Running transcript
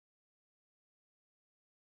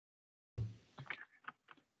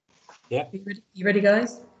Yeah. You ready,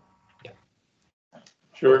 guys? Yeah.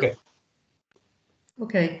 Sure. Okay.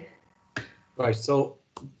 Okay. Right. So,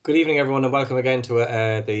 good evening, everyone, and welcome again to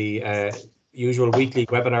the usual weekly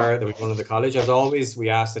webinar that we run in the college. As always, we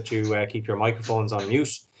ask that you keep your microphones on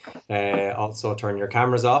mute. Also, turn your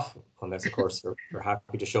cameras off, unless, of course, you're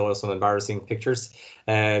happy to show us some embarrassing pictures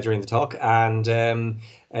during the talk. And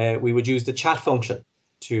we would use the chat function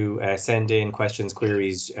to send in questions,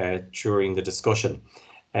 queries during the discussion.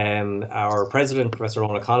 Our president, Professor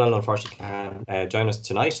Ronan, unfortunately can't join us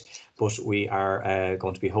tonight, but we are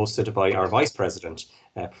going to be hosted by our vice president,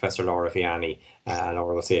 Professor Laura Vianney, and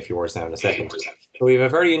Laura will say a few words now in a second. So we have a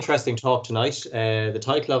very interesting talk tonight. The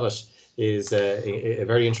title of it is a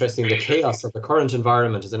very interesting. The chaos of the current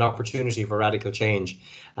environment is an opportunity for radical change,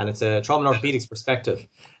 and it's a trauma and orthopedics perspective.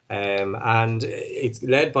 And it's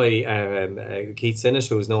led by Keith Synnott,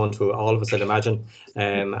 who is known to all of us, I'd imagine,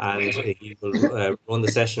 and he will run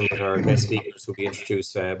the session with our guest speakers, who will be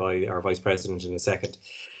introduced by our Vice President in a second.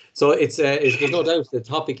 So there's no doubt the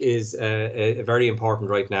topic is very important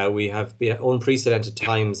right now. We have unprecedented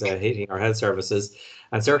times hitting our health services,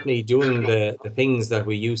 and certainly doing the things that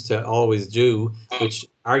we used to always do, which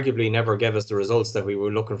arguably never gave us the results that we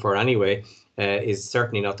were looking for anyway, is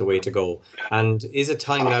certainly not the way to go. And is it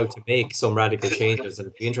time now to make some radical changes? And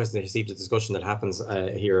it'd be interesting to see the discussion that happens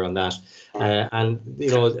here on that. And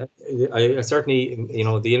I certainly,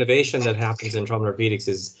 the innovation that happens in trauma and orthopedics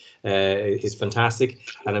is fantastic,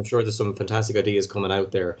 and I'm sure there's some fantastic ideas coming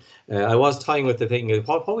out there. I was tying with the thing,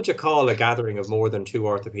 what would you call a gathering of more than 2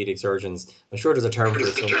 orthopedic surgeons? I'm sure there's a term for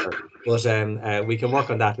it somewhere, but we can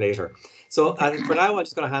work on that later. So for now, I'm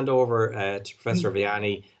just going to hand over to Professor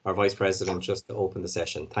Vianney, our Vice President, just to open the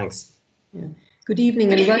session. Thanks. Yeah. Good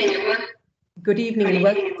evening and welcome. Good evening and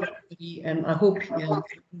welcome, everybody. I hope you're doing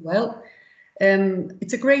well.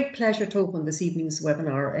 It's a great pleasure to open this evening's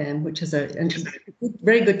webinar, which is a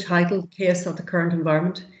very good title. Chaos of the Current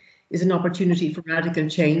Environment is an opportunity for radical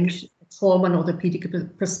change, a trauma and orthopedic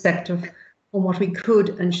perspective on what we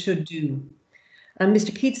could and should do. And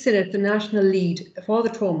Mr. Keith Synnott, the National Lead for the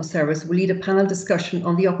Trauma Service, will lead a panel discussion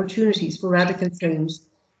on the opportunities for radical change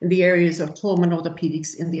in the areas of trauma and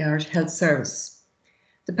orthopaedics in the Irish Health Service.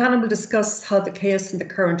 The panel will discuss how the chaos in the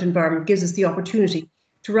current environment gives us the opportunity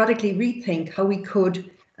to radically rethink how we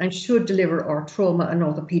could and should deliver our trauma and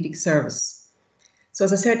orthopaedic service. So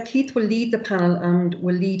as I said, Keith will lead the panel and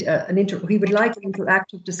will lead he would like an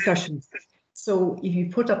interactive discussion. So if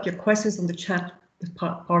you put up your questions on the chat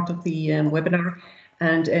part of the webinar,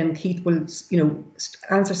 and Keith will,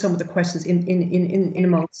 answer some of the questions in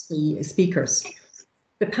amongst the speakers.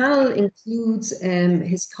 The panel includes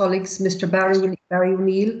his colleagues, Mr. Barry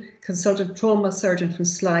O'Neill, consultant trauma surgeon from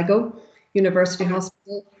Sligo University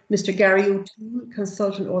Hospital, Mr. Gary O'Toole,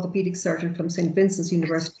 consultant orthopaedic surgeon from St. Vincent's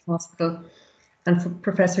University Hospital, and for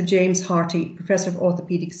Professor James Harty, professor of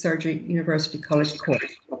orthopaedic surgery, University College Cork.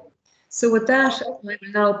 So with that, I will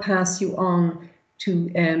now pass you on to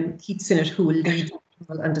Keith Synnott, who will lead the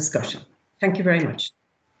panel and discussion. Thank you very much.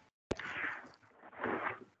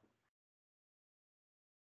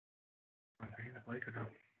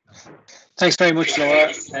 Thanks very much,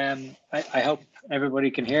 Laura. I hope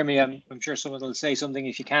everybody can hear me. I'm sure someone will say something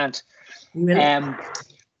if you can't.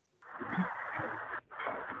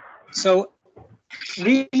 So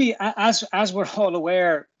really, as we're all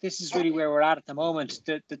aware, this is really where we're at the moment.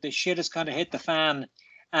 The shit has kind of hit the fan,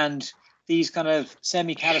 and these kind of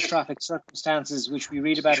semi-catastrophic circumstances, which we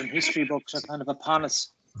read about in history books, are kind of upon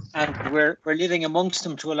us, and we're living amongst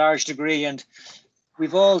them to a large degree. And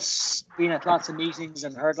we've all been at lots of meetings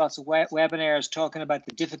and heard lots of webinars talking about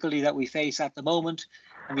the difficulty that we face at the moment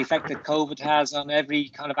and the effect that COVID has on every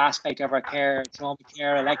kind of aspect of our care, trauma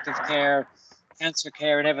care, elective care, cancer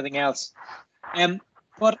care, and everything else.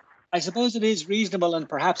 But I suppose it is reasonable, and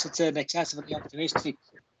perhaps it's an excessively optimistic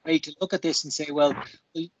way to look at this and say, well,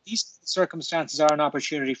 these circumstances are an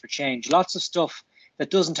opportunity for change. Lots of stuff that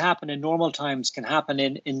doesn't happen in normal times can happen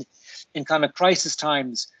in kind of crisis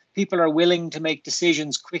times. People are willing to make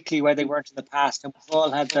decisions quickly where they weren't in the past, and we've all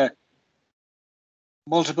had the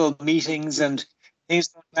multiple meetings and things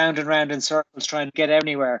going round and round in circles trying to get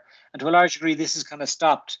anywhere. And to a large degree, this has kind of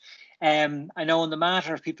stopped. I know in the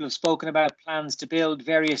matter, people have spoken about plans to build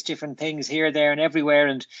various different things here, there, and everywhere.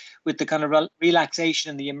 And with the kind of relaxation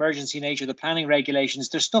and the emergency nature of the planning regulations,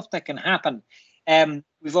 there's stuff that can happen.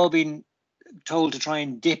 We've all been told to try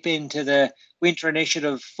and dip into the winter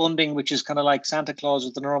initiative funding, which is kind of like Santa Claus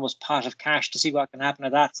with an enormous pot of cash to see what can happen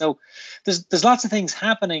at that. So there's lots of things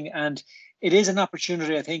happening, and it is an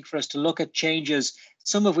opportunity, I think, for us to look at changes,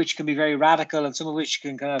 some of which can be very radical and some of which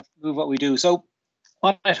can kind of move what we do. So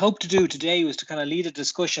what I'd hope to do today was to kind of lead a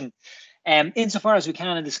discussion, insofar as we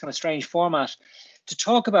can in this kind of strange format, to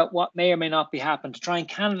talk about what may or may not be happening, to try and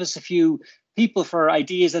canvass a few people for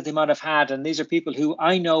ideas that they might have had. And these are people who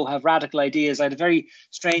I know have radical ideas. I had a very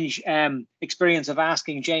strange experience of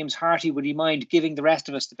asking James Harty, would he mind giving the rest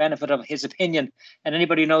of us the benefit of his opinion? And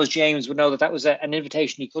anybody who knows James would know that that was an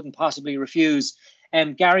invitation he couldn't possibly refuse.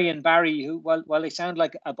 Gary and Barry, who, while they sound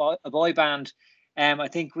like a boy band, I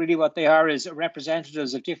think really what they are is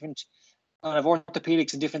representatives of different kind of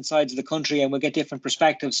orthopedics in different sides of the country, and we'll get different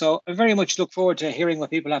perspectives. So I very much look forward to hearing what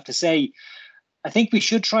people have to say. I think we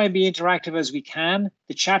should try and be interactive as we can.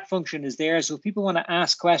 The chat function is there, so if people want to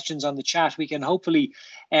ask questions on the chat, we can hopefully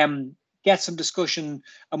get some discussion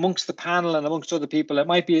amongst the panel and amongst other people. It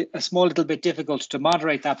might be a small little bit difficult to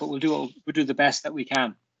moderate that, but we'll do the best that we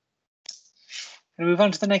can. Can we move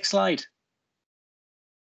on to the next slide?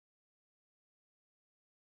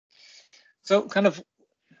 So kind of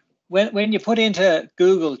when you put into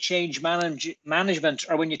Google change management,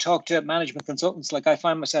 or when you talk to management consultants, like I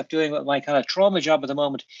find myself doing with my kind of trauma job at the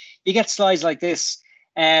moment, you get slides like this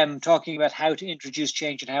talking about how to introduce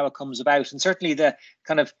change and how it comes about. And certainly the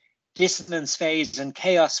kind of dissonance phase and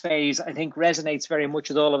chaos phase, I think, resonates very much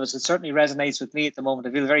with all of us. It certainly resonates with me at the moment.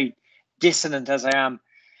 I feel very dissonant as I am.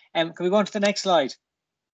 Can we go on to the next slide?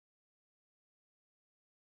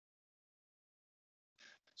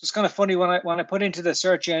 So it's kind of funny when I put into the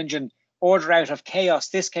search engine order out of chaos,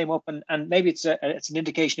 this came up, and maybe it's an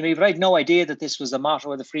indication to me, but I had no idea that this was the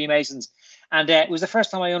motto of the Freemasons. And it was the first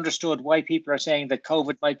time I understood why people are saying that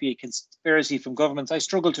COVID might be a conspiracy from governments. I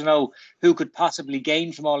struggle to know who could possibly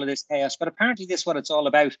gain from all of this chaos, but apparently this is what it's all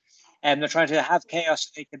about. And they're trying to have chaos so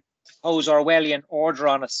they can impose Orwellian order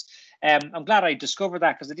on us. I'm glad I discovered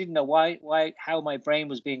that, because I didn't know how my brain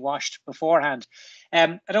was being washed beforehand.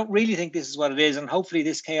 I don't really think this is what it is, and hopefully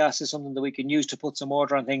this chaos is something that we can use to put some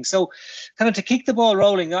order on things. So kind of to kick the ball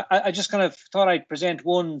rolling, I just kind of thought I'd present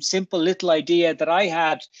one simple little idea that I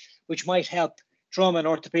had, which might help trauma and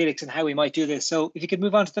orthopedics and how we might do this. So if you could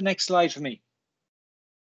move on to the next slide for me.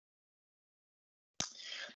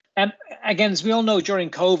 Again, as we all know,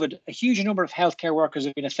 during COVID, a huge number of healthcare workers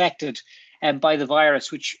have been affected by the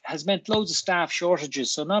virus, which has meant loads of staff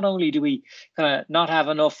shortages. So not only do we kind of not have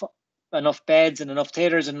enough beds and enough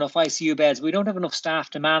theatres and enough ICU beds, we don't have enough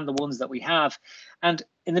staff to man the ones that we have. And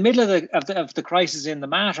in the middle of the crisis in the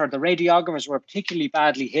matter, the radiographers were particularly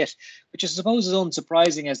badly hit, which I suppose is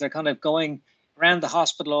unsurprising, as they're kind of going around the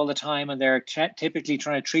hospital all the time, and they're typically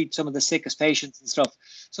trying to treat some of the sickest patients and stuff.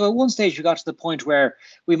 So at one stage we got to the point where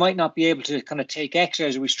we might not be able to kind of take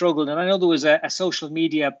x-rays, or we struggled. And I know there was a social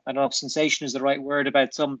media, I don't know if sensation is the right word,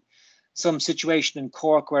 about some situation in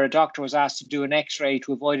Cork where a doctor was asked to do an x-ray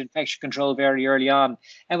to avoid infection control very early on.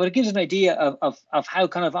 And what it gives an idea of how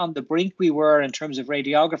kind of on the brink we were in terms of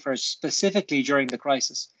radiographers, specifically during the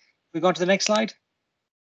crisis. We go on to the next slide.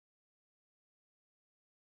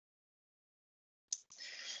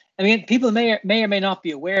 I mean, people may or may not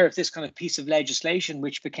be aware of this kind of piece of legislation,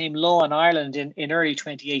 which became law in Ireland in early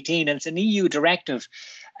 2018. And it's an EU directive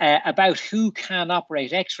about who can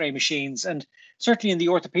operate x-ray machines. And certainly in the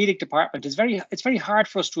orthopedic department, it's very hard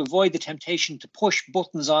for us to avoid the temptation to push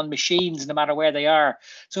buttons on machines no matter where they are.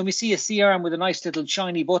 So when we see a C-arm with a nice little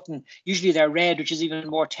shiny button, usually they're red, which is even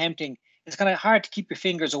more tempting. It's kind of hard to keep your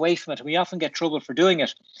fingers away from it, and we often get trouble for doing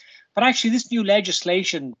it. But actually, this new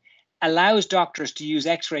legislation allows doctors to use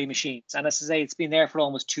x-ray machines. And as I say, it's been there for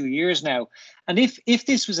almost 2 years now. And if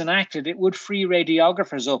this was enacted, it would free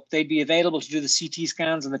radiographers up. They'd be available to do the CT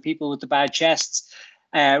scans on the people with the bad chests,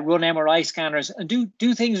 run MRI scanners, and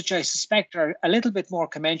do things which I suspect are a little bit more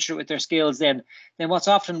commensurate with their skills than what's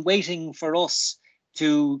often waiting for us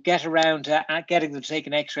to get around to getting them to take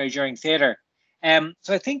an x-ray during theatre.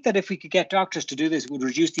 So I think that if we could get doctors to do this, it would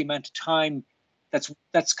reduce the amount of time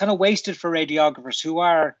that's kind of wasted for radiographers, who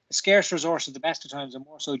are a scarce resource at the best of times, and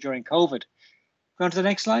more so during COVID. Go on to the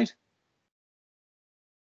next slide.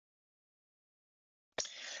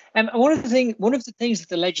 One of the things that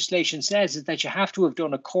the legislation says is that you have to have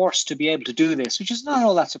done a course to be able to do this, which is not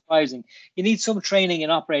all that surprising. You need some training in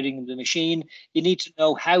operating the machine. You need to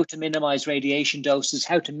know how to minimize radiation doses,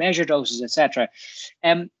 how to measure doses, etc.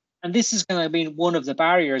 And this is going to be one of the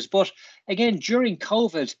barriers. But again, during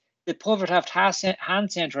COVID, the Povertaft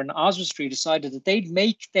Hand Centre in Oswestry decided that they'd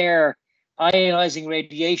make their ionizing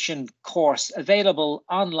radiation course available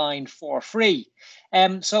online for free.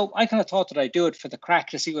 So I kind of thought that I'd do it for the crack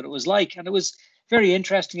to see what it was like. And it was very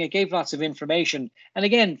interesting. It gave lots of information. And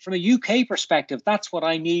again, from a UK perspective, that's what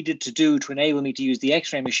I needed to do to enable me to use the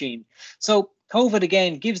x-ray machine. So COVID,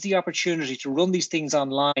 again, gives the opportunity to run these things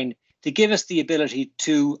online, to give us the ability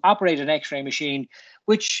to operate an X-ray machine,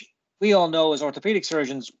 which we all know as orthopedic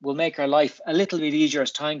surgeons will make our life a little bit easier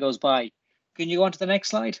as time goes by. Can you go on to the next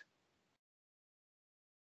slide?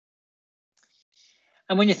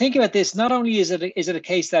 And when you think about this, not only is it a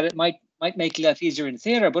case that it might make life easier in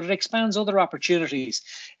theatre, but it expands other opportunities.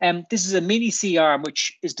 This is a mini C-arm,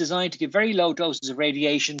 which is designed to give very low doses of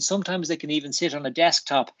radiation. Sometimes they can even sit on a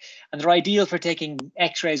desktop, and they're ideal for taking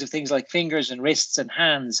X-rays of things like fingers and wrists and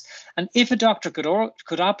hands. And if a doctor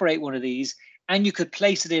could operate one of these, and you could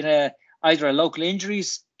place it in either a local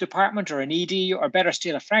injuries department or an ED, or better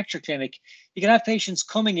still, a fracture clinic, you can have patients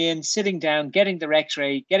coming in, sitting down, getting their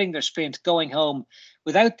X-ray, getting their splint, going home,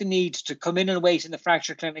 without the need to come in and wait in the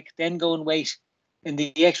fracture clinic, then go and wait in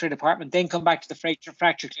the X-ray department, then come back to the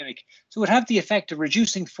fracture clinic. So it would have the effect of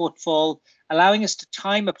reducing footfall, allowing us to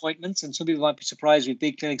time appointments, and some people might be surprised with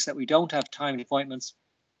big clinics that we don't have timed appointments,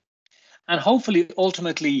 and hopefully,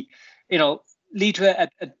 ultimately, lead to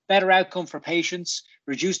a better outcome for patients,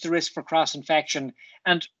 reduce the risk for cross-infection,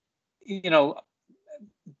 and,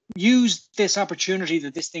 use this opportunity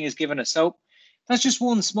that this thing has given us. So that's just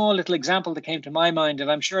one small little example that came to my mind,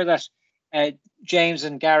 and I'm sure that James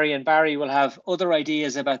and Gary and Barry will have other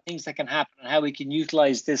ideas about things that can happen and how we can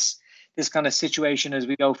utilize this kind of situation as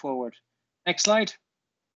we go forward. Next slide.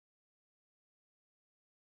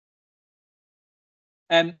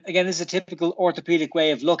 Again, this is a typical orthopedic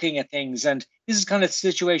way of looking at things, and this is kind of the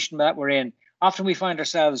situation that we're in. Often we find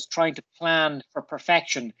ourselves trying to plan for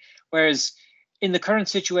perfection, whereas in the current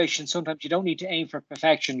situation, sometimes you don't need to aim for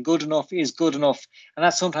perfection. Good enough is good enough. And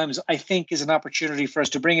that sometimes, I think, is an opportunity for us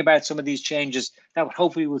to bring about some of these changes that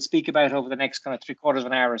hopefully we'll speak about over the next kind of 3/4 of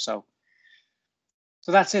an hour or so.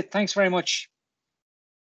 So that's it. Thanks very much.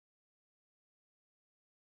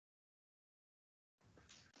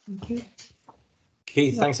 Thank you.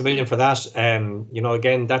 Keith, thanks a million for that.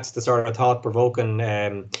 Again, that's the sort of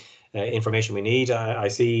thought-provoking information we need. I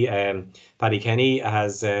see Paddy Kenny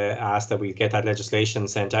has asked that we get that legislation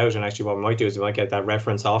sent out, and actually what we might do is we might get that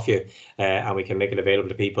reference off you and we can make it available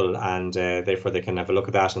to people, and therefore they can have a look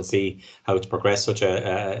at that and see how to progress such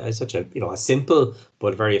a simple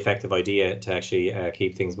but very effective idea to actually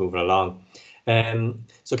keep things moving along.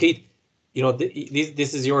 So Keith,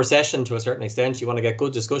 this is your session to a certain extent. You want to get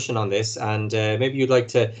good discussion on this, and maybe you'd like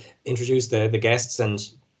to introduce the guests and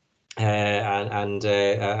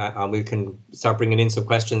we can start bringing in some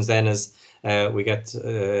questions then as we get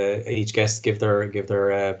each guest give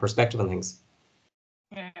their perspective on things.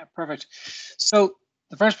 Yeah, perfect. So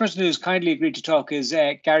the first person who's kindly agreed to talk is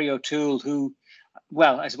Gary O'Toole, who,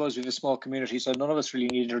 well, I suppose we have a small community, so none of us really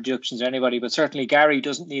need introductions to anybody, but certainly Gary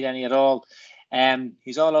doesn't need any at all.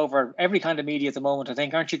 He's all over every kind of media at the moment, I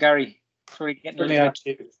think, aren't you, Gary? Sorry, getting a little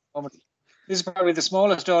bit moment. This is probably the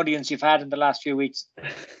smallest audience you've had in the last few weeks.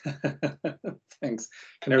 Thanks.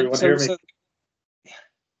 Can everyone hear me?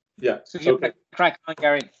 Yeah. So if you crack on,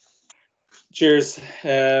 Gary. Cheers.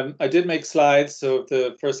 I did make slides, so if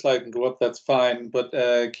the first slide can go up, that's fine. But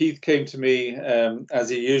Keith came to me, as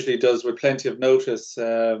he usually does, with plenty of notice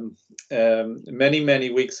many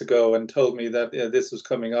weeks ago, and told me that this was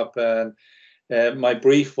coming up. And my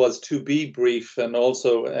brief was to be brief and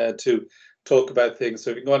also to talk about things. So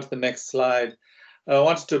if you go on to the next slide, I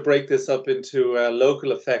wanted to break this up into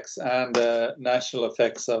local effects and national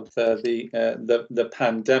effects of the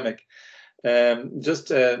pandemic. The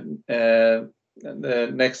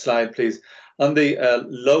next slide, please. On the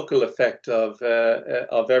local effect of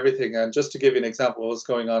everything, and just to give you an example of what's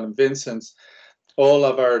going on in Vincent's, all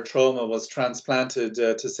of our trauma was transplanted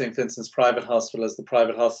to St. Vincent's Private Hospital as the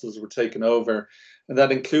private hospitals were taken over, and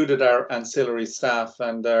that included our ancillary staff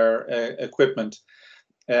and our equipment.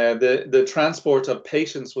 The transport of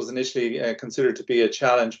patients was initially considered to be a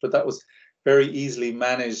challenge, but that was very easily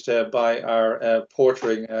managed by our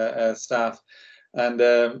portering staff,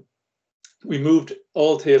 and we moved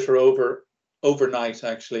all theatre overnight.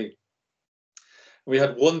 Actually, we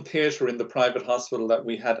had one theatre in the private hospital that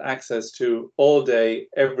we had access to all day,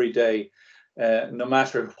 every day, no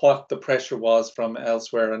matter what the pressure was from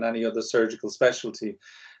elsewhere in any other surgical specialty.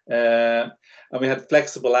 And we had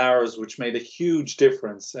flexible hours, which made a huge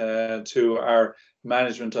difference to our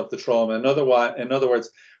management of the trauma. In other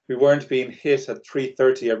words, we weren't being hit at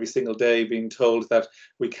 3:30 every single day, being told that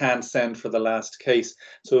we can't send for the last case.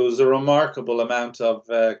 So it was a remarkable amount of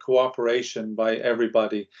cooperation by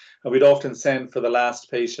everybody. And we'd often send for the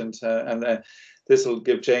last patient, and this will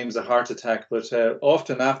give James a heart attack, but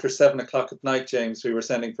often after 7 o'clock at night, James, we were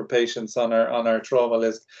sending for patients on our trauma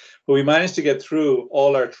list. But we managed to get through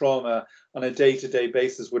all our trauma on a day-to-day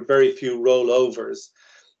basis with very few rollovers.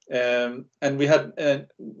 And we had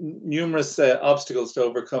numerous obstacles to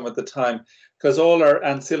overcome at the time, because all our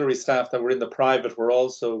ancillary staff that were in the private were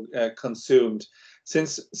also consumed.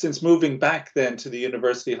 Since moving back then to the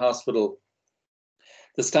university hospital,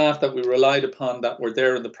 the staff that we relied upon that were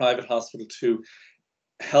there in the private hospital to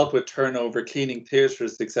help with turnover, cleaning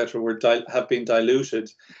theatres, etc., have been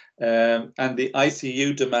diluted. And the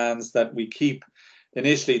ICU demands that we keep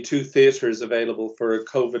initially 2 theatres available for a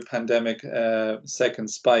COVID pandemic second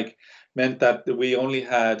spike meant that we only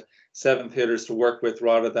had 7 theatres to work with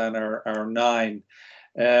rather than our 9.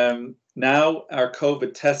 Now our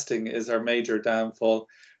COVID testing is our major downfall.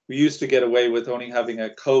 We used to get away with only having a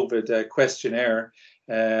COVID questionnaire,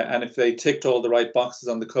 and if they ticked all the right boxes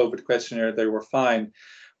on the COVID questionnaire, they were fine.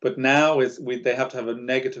 But now they have to have a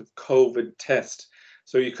negative COVID test.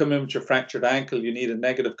 So you come in with your fractured ankle, you need a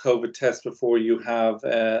negative COVID test before you have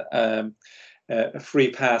a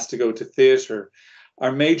free pass to go to theatre.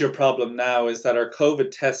 Our major problem now is that our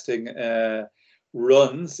COVID testing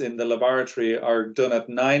runs in the laboratory are done at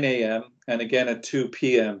 9 a.m. and again at 2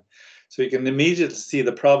 p.m. So you can immediately see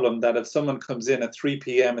the problem that if someone comes in at 3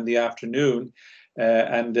 p.m. in the afternoon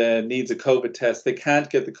and needs a COVID test, they can't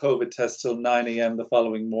get the COVID test till 9 a.m. the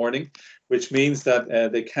following morning, which means that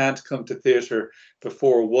they can't come to theatre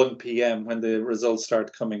before 1 p.m. when the results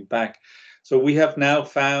start coming back. So we have now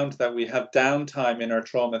found that we have downtime in our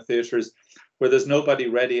trauma theatres where there's nobody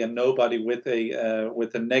ready and nobody with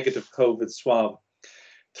a negative COVID swab.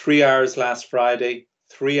 3 hours last Friday,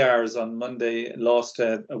 3 hours on Monday lost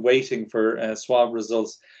waiting for swab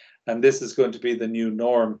results, and this is going to be the new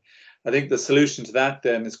norm. I think the solution to that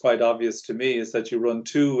then is quite obvious to me, is that you run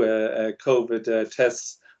 2 COVID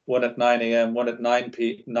tests, one at 9 a.m., one at 9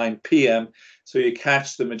 p.m. So you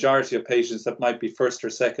catch the majority of patients that might be first or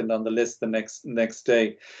second on the list the next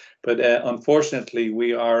day. But unfortunately,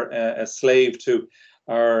 we are a slave to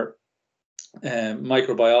our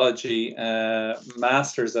microbiology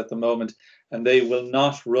masters at the moment, and they will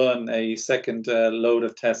not run a second load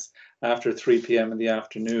of tests after 3 p.m. in the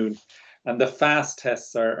afternoon. And the fast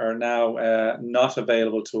tests are now not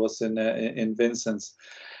available to us in Vincent's.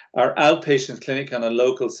 Our outpatient clinic on a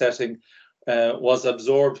local setting was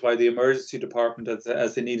absorbed by the emergency department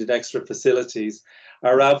as they needed extra facilities.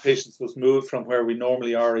 Our outpatients was moved from where we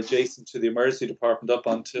normally are, adjacent to the emergency department, up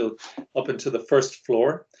into the first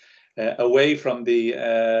floor, away from the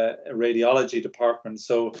radiology department.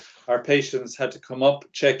 So our patients had to come up,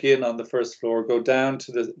 check in on the first floor, go down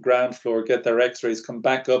to the ground floor, get their x-rays, come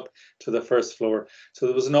back up to the first floor. So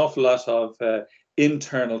there was an awful lot of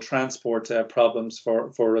internal transport problems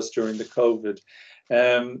for us during the COVID.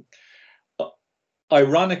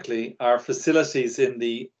 Ironically, our facilities in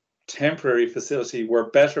the temporary facility were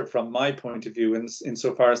better from my point of view,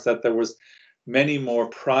 insofar as that there was many more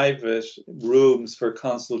private rooms for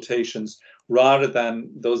consultations rather than,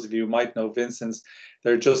 those of you who might know Vincent's,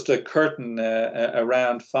 they're just a curtain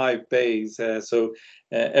around 5 bays, so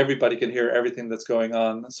everybody can hear everything that's going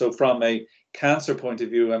on. So from a cancer point of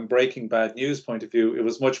view and breaking bad news point of view, it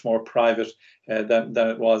was much more private than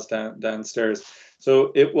it was downstairs.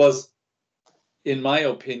 So it was, in my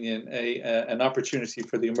opinion, an opportunity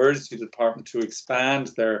for the emergency department to expand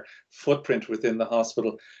their footprint within the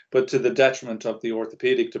hospital, but to the detriment of the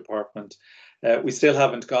orthopaedic department. We still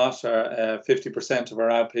haven't got our 50% of our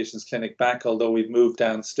outpatients clinic back, although we've moved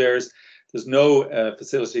downstairs. There's no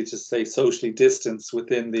facility to stay socially distanced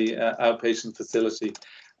within the outpatient facility.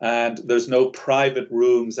 And there's no private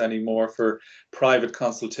rooms anymore for private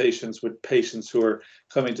consultations with patients who are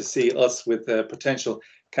coming to see us with potential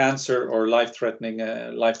cancer or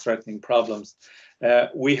life-threatening problems.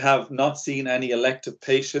 We have not seen any elective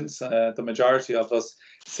patients, the majority of us,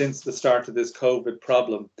 since the start of this COVID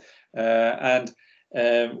problem. And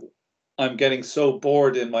I'm getting so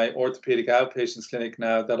bored in my orthopedic outpatients clinic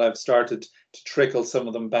now that I've started to trickle some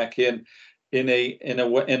of them back in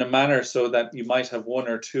a manner so that you might have 1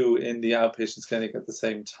 or 2 in the outpatients clinic at the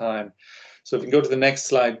same time. So if you can go to the next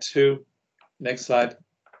slide too. Next slide.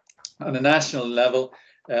 On a national level,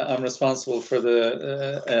 I'm responsible for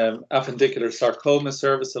the appendicular sarcoma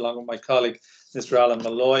service along with my colleague, Mr. Alan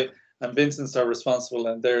Malloy, and Vincent's are responsible,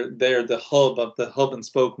 and they're the hub of the hub and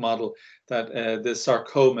spoke model that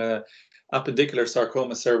the appendicular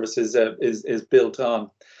sarcoma service is built on.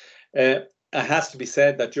 It has to be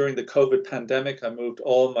said that during the COVID pandemic, I moved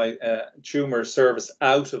all my tumour service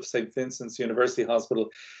out of St. Vincent's University Hospital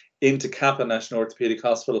into Kappa National Orthopaedic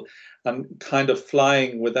Hospital, and kind of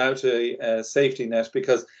flying without a safety net,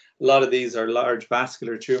 because a lot of these are large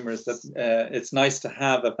vascular tumours that it's nice to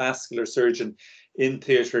have a vascular surgeon in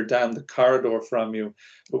theatre down the corridor from you.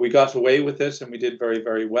 But we got away with it and we did very,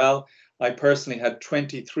 very well. I personally had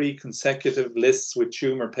 23 consecutive lists with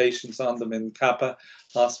tumour patients on them in Kappa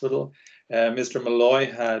Hospital. Mr. Malloy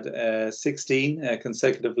had 16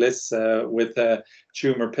 consecutive lists with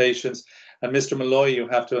tumour patients. And Mr. Malloy, you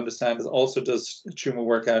have to understand, also does tumour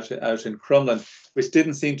work out in Crumlin, which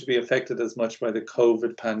didn't seem to be affected as much by the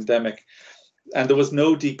COVID pandemic. And there was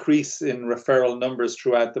no decrease in referral numbers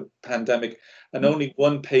throughout the pandemic, and only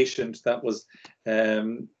one patient that was,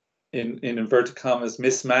 in inverted commas,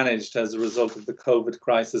 mismanaged as a result of the COVID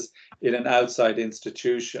crisis in an outside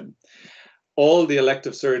institution. All the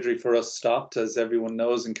elective surgery for us stopped, as everyone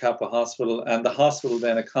knows, in Kappa Hospital, and the hospital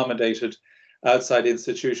then accommodated outside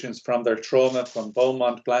institutions from their trauma, from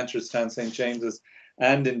Beaumont, Blanchardstown, St. James's,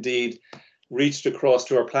 and indeed reached across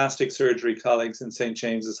to our plastic surgery colleagues in St.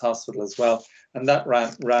 James's Hospital as well. And that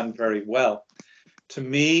ran very well. To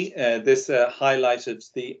me, this highlighted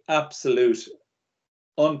the absolute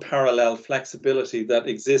unparalleled flexibility that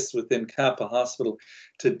exists within Kappa Hospital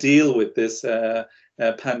to deal with this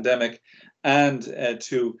pandemic, and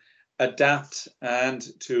to adapt and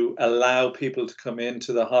to allow people to come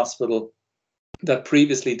into the hospital that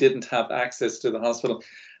previously didn't have access to the hospital.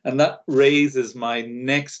 And that raises my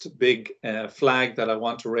next big flag that I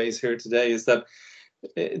want to raise here today, is that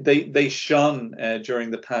they shone during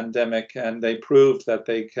the pandemic, and they proved that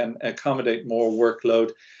they can accommodate more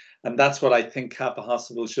workload. And that's what I think Kappa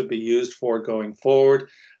Hospital should be used for going forward.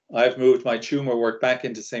 I've moved my tumour work back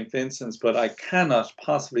into St. Vincent's, but I cannot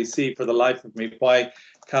possibly see for the life of me why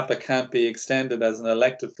Kappa can't be extended as an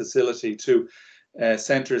elective facility to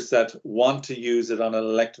centres that want to use it on an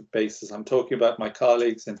elective basis. I'm talking about my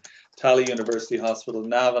colleagues in Tally University Hospital,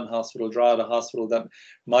 Navan Hospital, Drogheda Hospital, that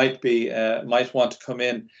might want to come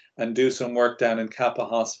in and do some work down in Kappa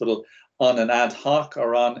Hospital on an ad hoc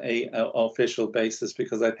or on an official basis,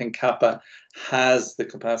 because I think Kappa has the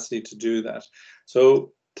capacity to do that.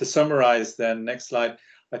 So to summarise then, next slide,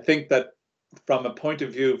 I think that from a point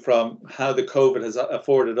of view from how the COVID has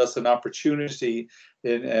afforded us an opportunity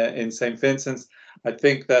in St. Vincent's, I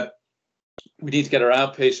think that we need to get our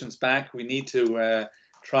outpatients back. We need to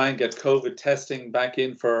try and get COVID testing back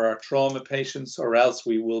in for our trauma patients, or else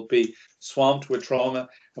we will be swamped with trauma,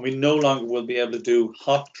 and we no longer will be able to do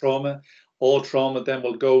hot trauma. All trauma then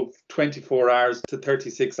will go 24 hours to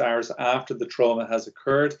 36 hours after the trauma has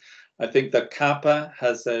occurred. I think that Kappa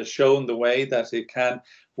has shown the way that it can,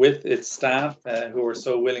 with its staff who are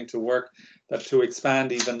so willing to work, that to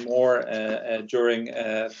expand even more during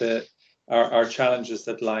our challenges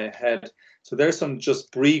that lie ahead. So there's some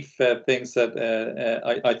just brief things that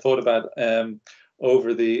I thought about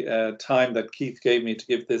over the time that Keith gave me to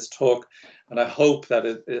give this talk, and I hope that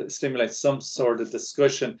it stimulates some sort of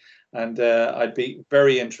discussion, and I'd be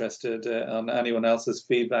very interested on anyone else's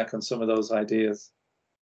feedback on some of those ideas.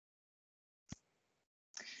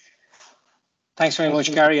 Thanks very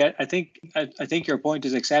much, Gary. I think your point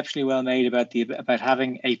is exceptionally well made about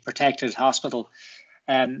having a protected hospital.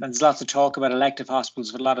 And there's lots of talk about elective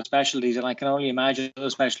hospitals with a lot of specialties, and I can only imagine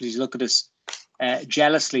those specialties look at us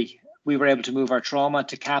jealously. We were able to move our trauma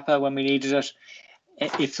to Kappa when we needed it.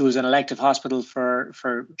 If there was an elective hospital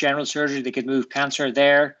for general surgery, they could move cancer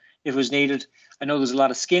there if it was needed. I know there's a lot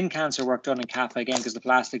of skin cancer work done in Kappa, again, because the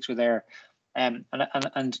plastics were there. And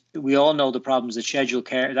we all know the problems of scheduled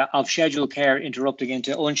care interrupting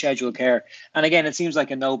into unscheduled care. And again, it seems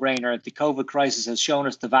like a no-brainer. The COVID crisis has shown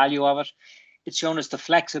us the value of it. It's shown us the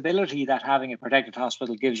flexibility that having a protected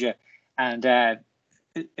hospital gives you. And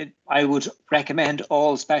I would recommend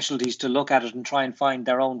all specialties to look at it and try and find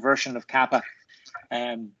their own version of Kappa.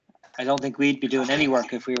 I don't think we'd be doing any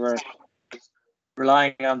work if we were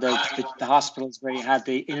relying on the hospitals where you had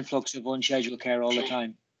the influx of unscheduled care all the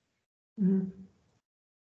time. Mm-hmm.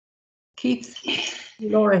 Keith,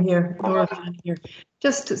 Laura here.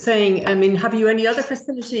 Just saying, I mean, have you any other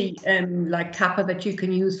facility like Kappa that you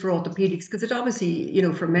can use for orthopaedics? Because it obviously, you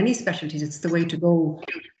know, for many specialties, it's the way to go.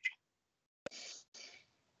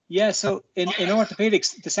 Yeah, so in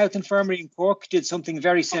orthopaedics, the South Infirmary in Cork did something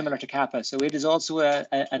very similar to Kappa. So it is also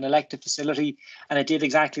an elective facility, and it did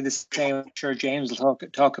exactly the same. I'm sure James will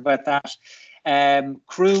talk about that.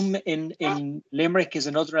 Croom in Limerick is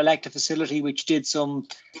another elective facility which did some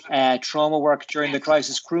trauma work during the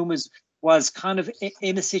crisis. Croom was kind of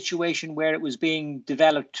in a situation where it was being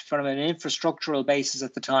developed from an infrastructural basis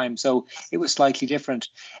at the time, so it was slightly different.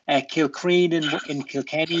 Kilcreen in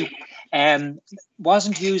Kilkenny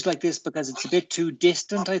wasn't used like this because it's a bit too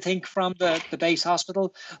distant, I think, from the base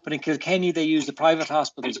hospital, but in Kilkenny they used the private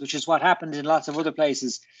hospitals, which is what happened in lots of other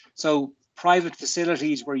places. So private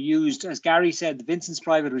facilities were used, as Gary said, the Vincent's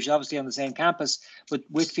private, which is obviously on the same campus, but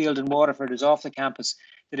Whitfield and Waterford is off the campus.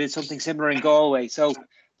 They did something similar in Galway. So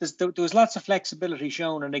there was lots of flexibility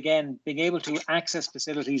shown, and again, being able to access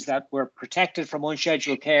facilities that were protected from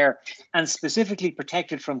unscheduled care and specifically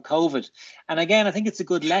protected from COVID. And again, I think it's a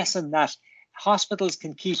good lesson that hospitals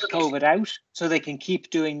can keep COVID out so they can keep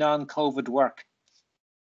doing non-COVID work.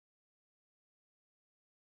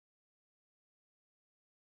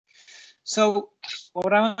 So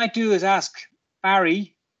what I might do is ask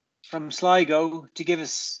Barry from Sligo to give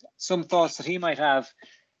us some thoughts that he might have.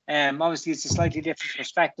 Obviously, it's a slightly different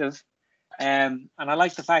perspective. And I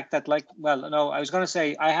like the fact that, like, well, no, I was going to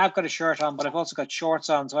say I have got a shirt on, but I've also got shorts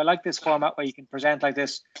on. So I like this format where you can present like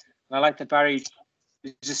this. And I like that Barry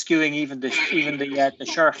is eschewing even the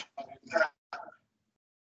shirt.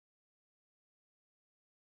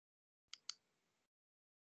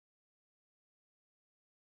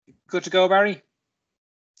 Good to go, Barry?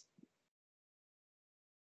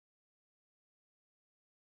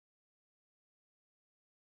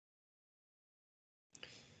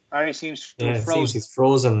 Barry seems to have frozen. Seems he's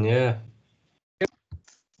frozen, yeah.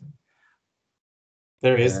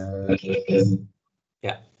 There he is.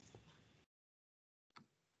 Yeah.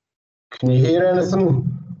 Can you hear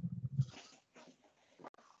anything?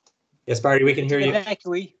 Yes, Barry, we can hear you.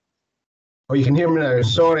 Echoey. Oh, you can hear me now.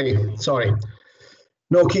 Sorry.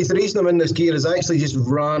 No, Keith, the reason I'm in this gear is I actually just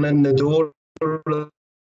ran in the door.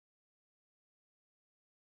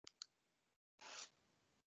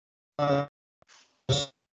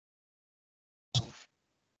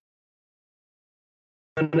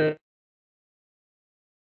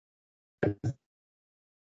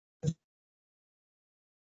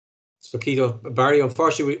 So, Keith, Barry,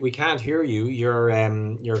 unfortunately, we can't hear you.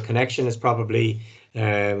 Your connection is probably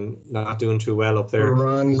not doing too well up there.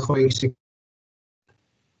 Ran quite.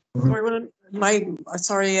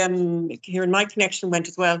 Sorry, hearing my connection went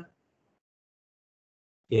as well.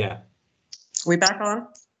 Yeah. Are we back on?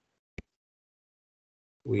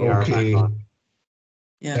 We are back on.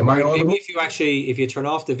 Yeah. If you turn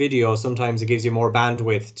off the video, sometimes it gives you more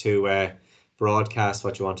bandwidth to broadcast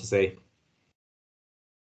what you want to say.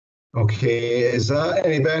 Okay, is that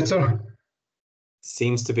any better?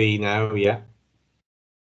 Seems to be now, yeah.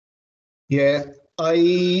 Yeah,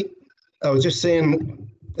 I was just saying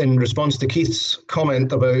in response to Keith's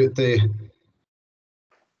comment about the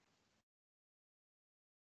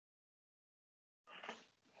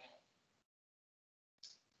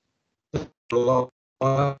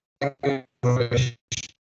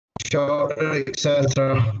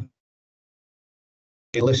etc.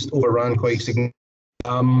 The list overran quite significantly.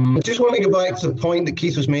 I just want to go back to the point that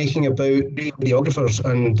Keith was making about radiographers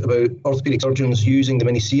and about orthopaedic surgeons using the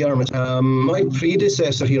mini C-arm. My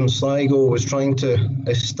predecessor here in Sligo was trying to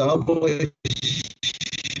establish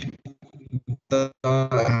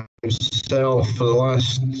that himself for the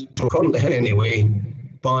last, according to him anyway,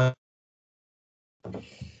 by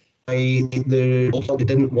they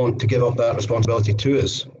didn't want to give up that responsibility to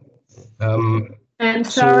us. I'm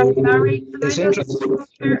sorry, Barry. It's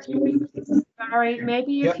interesting. Barry,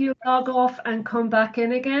 maybe if you log off and come back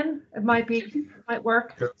in again, it might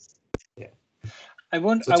work. Yeah. I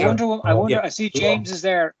wonder. Yeah. I see James is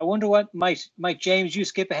there. I wonder what might James, you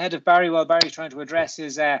skip ahead of Barry while Barry's trying to address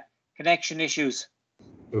his connection issues.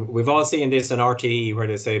 We've all seen this on RTE where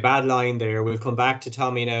they say bad line there. We'll come back to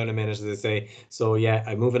Tommy now in a minute, as they say. So yeah,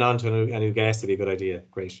 I'm moving on to a new guest. It'd be a good idea.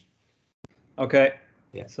 Great. Okay.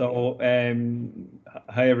 Yeah. So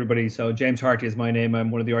hi everybody. So James Harty is my name. I'm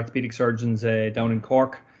one of the orthopaedic surgeons down in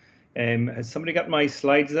Cork. Has somebody got my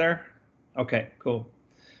slides there? Okay, cool.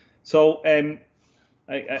 So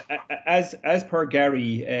as per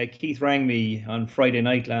Gary, Keith rang me on Friday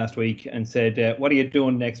night last week and said, "What are you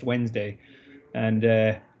doing next Wednesday?" And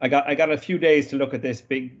I got a few days to look at this,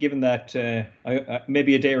 given that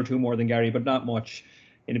maybe a day or two more than Gary, but not much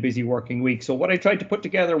in a busy working week. So what I tried to put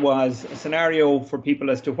together was a scenario for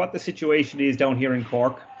people as to what the situation is down here in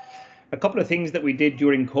Cork, a couple of things that we did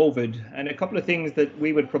during COVID, and a couple of things that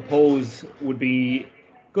we would propose would be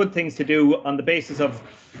good things to do on the basis of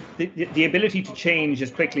the ability to change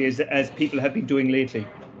as quickly as people have been doing lately.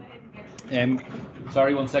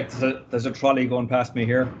 Sorry, one sec, there's a trolley going past me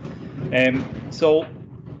here. So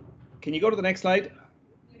can you go to the next slide?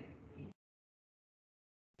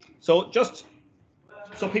 So just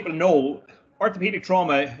so people know, orthopaedic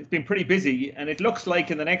trauma has been pretty busy, and it looks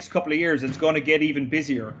like in the next couple of years it's going to get even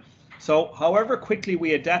busier. So however quickly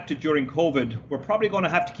we adapted during COVID, we're probably going to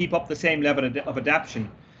have to keep up the same level of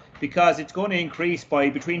adaptation, because it's going to increase by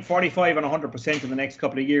between 45 and 100% in the next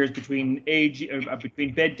couple of years between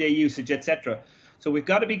between bed day usage, etc. So we've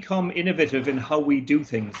got to become innovative in how we do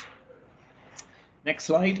things. Next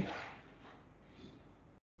slide.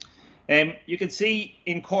 You can see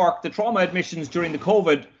in Cork, the trauma admissions during the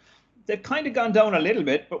COVID, they've kind of gone down a little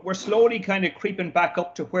bit, but we're slowly kind of creeping back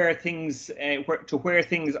up to where things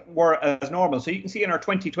were as normal. So you can see in our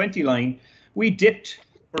 2020 line, we dipped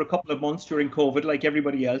for a couple of months during COVID, like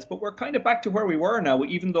everybody else, but we're kind of back to where we were now,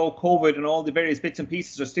 even though COVID and all the various bits and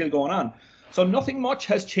pieces are still going on. So nothing much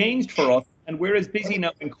has changed for us, and we're as busy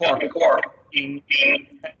now in Cork in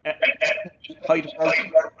height of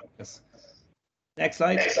our practice. Next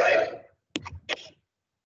slide.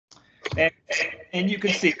 And you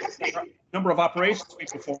can see the number of operations we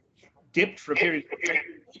performed dipped for a period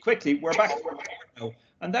quickly. We're back to where we are now,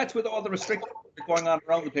 and that's with all the restrictions going on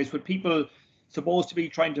around the place, with people supposed to be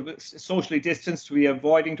trying to socially distance, to be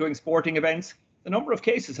avoiding doing sporting events. The number of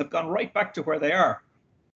cases have gone right back to where they are.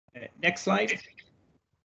 Next slide.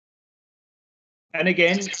 And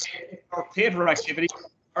again, our theatre activity,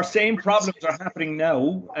 our same problems are happening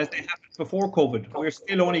now as they happened before COVID. We're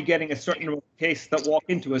still only getting a certain number of cases that walk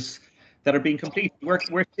into us that are being completed.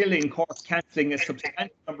 We're still in Cork cancelling a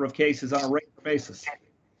substantial number of cases on a regular basis.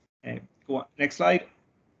 Go on, next slide.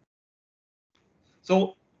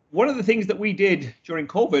 So one of the things that we did during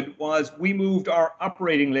COVID was we moved our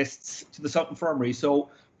operating lists to the South Infirmary. So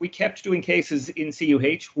we kept doing cases in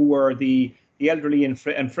CUH, who were the elderly and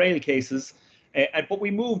frail cases, but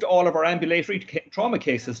we moved all of our ambulatory trauma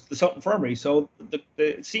cases to the South Infirmary. So the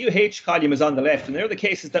CUH column is on the left, and they're the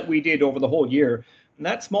cases that we did over the whole year. And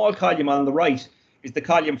that small column on the right is the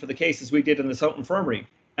column for the cases we did in the South Infirmary.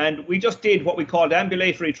 And we just did what we called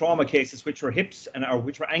ambulatory trauma cases, which were hips or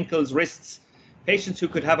which were ankles, wrists, patients who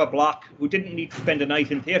could have a block, who didn't need to spend a night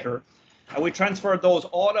in theatre. And we transferred those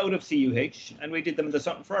all out of CUH and we did them in the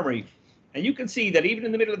South Infirmary. And you can see that even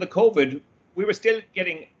in the middle of the COVID, we were still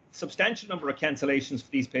getting a substantial number of cancellations for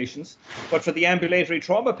these patients. But for the ambulatory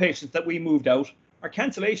trauma patients that we moved out, our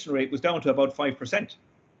cancellation rate was down to about 5%.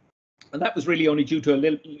 And that was really only due to a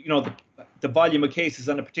little, the volume of cases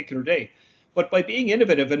on a particular day. But by being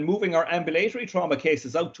innovative and moving our ambulatory trauma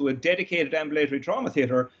cases out to a dedicated ambulatory trauma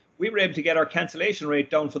theatre, we were able to get our cancellation rate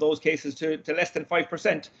down for those cases to less than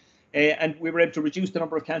 5%. And we were able to reduce the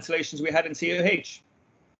number of cancellations we had in CUH.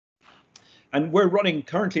 And we're running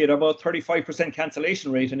currently at about 35%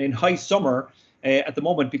 cancellation rate. And in high summer at the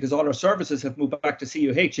moment, because all our services have moved back to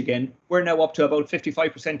CUH again, we're now up to about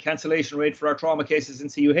 55% cancellation rate for our trauma cases in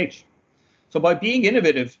CUH. So by being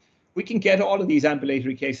innovative, we can get all of these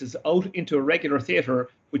ambulatory cases out into a regular theatre,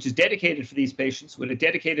 which is dedicated for these patients, with a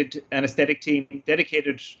dedicated anaesthetic team,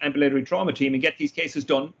 dedicated ambulatory trauma team, and get these cases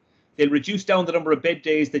done. They'll reduce down the number of bed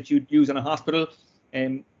days that you'd use in a hospital.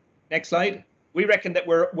 Next slide. We reckon that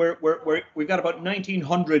we've got about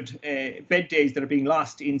 1,900 bed days that are being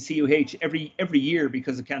lost in CUH every year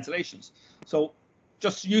because of cancellations. So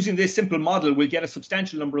just using this simple model, we'll get a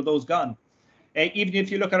substantial number of those gone. Even if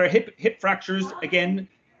you look at our hip fractures, again,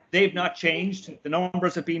 they've not changed. The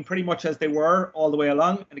numbers have been pretty much as they were all the way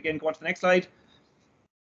along. And again, go on to the next slide.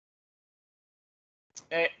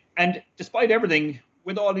 And despite everything,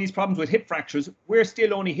 with all these problems with hip fractures, we're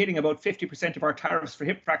still only hitting about 50% of our tariffs for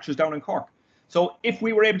hip fractures down in Cork. So if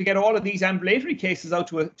we were able to get all of these ambulatory cases out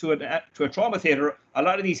to a trauma theatre, a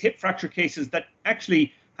lot of these hip fracture cases that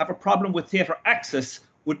actually have a problem with theatre access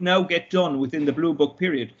would now get done within the Blue Book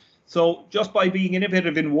period. So just by being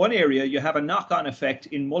innovative in one area, you have a knock-on effect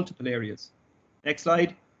in multiple areas. Next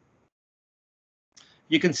slide.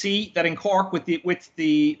 You can see that in Cork with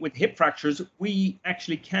hip fractures, we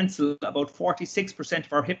actually cancel about 46%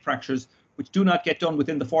 of our hip fractures, which do not get done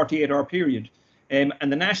within the 48-hour period. And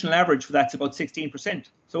the national average for that's about 16%.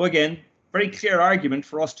 So again, very clear argument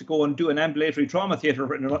for us to go and do an ambulatory trauma theatre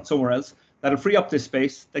somewhere else that'll free up this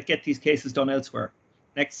space, that get these cases done elsewhere.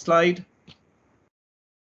 Next slide.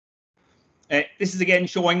 This is again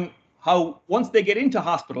showing how once they get into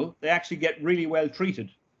hospital, they actually get really well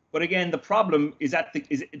treated. But again, the problem is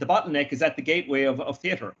the bottleneck is at the gateway of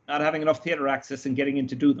theatre, not having enough theatre access and getting in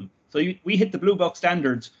to do them. So we hit the Blue Book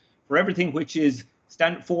standards for everything which is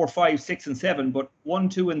standard 4, 5, 6, and 7, but 1,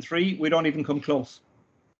 2, and 3, we don't even come close.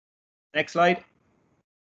 Next slide.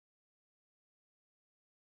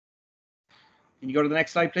 Can you go to the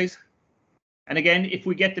next slide, please? And again, if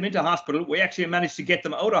we get them into hospital, we actually manage to get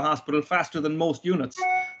them out of hospital faster than most units.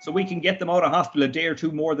 So we can get them out of hospital a day or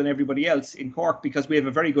two more than everybody else in Cork because we have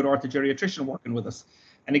a very good orthogeriatrician working with us.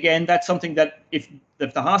 And again, that's something that if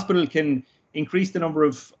the hospital can increase the number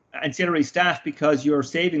of ancillary staff because you're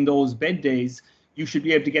saving those bed days, you should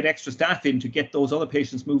be able to get extra staff in to get those other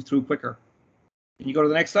patients moved through quicker. Can you go to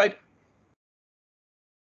the next slide?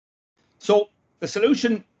 So the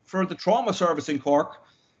solution for the trauma service in Cork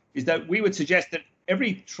is that we would suggest that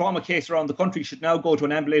every trauma case around the country should now go to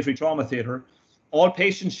an ambulatory trauma theatre. all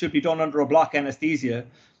patients should be done under a block anesthesia.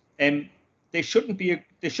 They shouldn't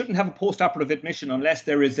have a post-operative admission unless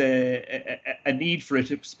there is a need for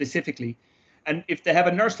it specifically. And if they have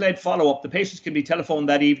a nurse-led follow-up, the patients can be telephoned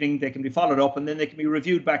that evening, they can be followed up, and then they can be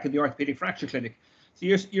reviewed back in the orthopaedic fracture clinic. So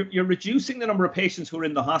you're reducing the number of patients who are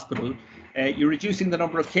in the hospital. You're reducing the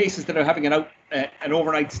number of cases that are having an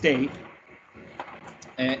overnight stay.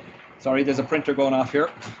 Sorry, there's a printer going off here.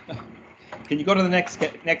 Can you go to the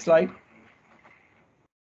next slide?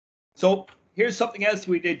 So here's something else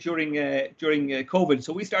we did during COVID.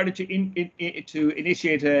 So we started to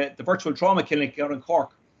initiate the virtual trauma clinic out in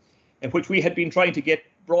Cork, which we had been trying to get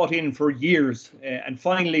brought in for years. And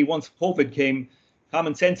finally, once COVID came,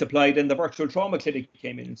 common sense applied and the virtual trauma clinic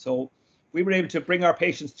came in. So we were able to bring our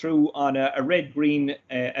patients through on a red, green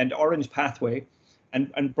and orange pathway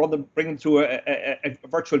and bring them through a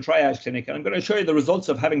virtual triage clinic. And I'm going to show you the results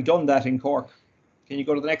of having done that in Cork. Can you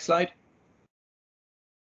go to the next slide?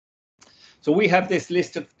 So we have this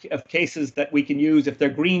list of cases that we can use. If they're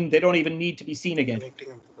green, they don't even need to be seen again.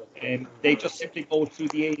 They just simply go through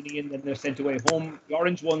the A&E and then they're sent away home. The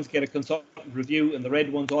orange ones get a consultant review and the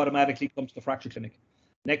red ones automatically come to the fracture clinic.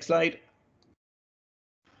 Next slide.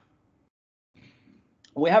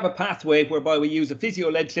 We have a pathway whereby we use a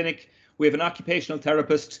physio-led clinic. We have an occupational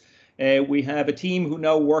therapist. We have a team who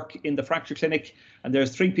now work in the fracture clinic, and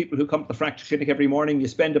there's 3 people who come to the fracture clinic every morning. You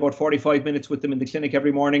spend about 45 minutes with them in the clinic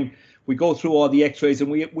every morning. We go through all the x-rays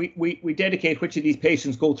and we dedicate which of these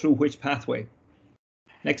patients go through which pathway.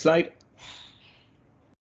 Next slide.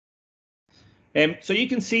 So you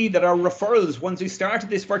can see that our referrals, once we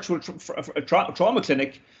started this virtual trauma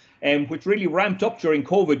clinic, which really ramped up during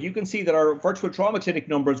COVID, you can see that our virtual trauma clinic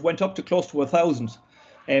numbers went up to close to 1,000.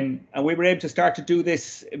 And we were able to start to do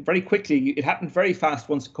this very quickly. It happened very fast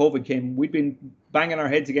once COVID came. We'd been banging our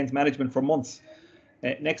heads against management for months.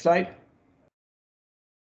 Next slide.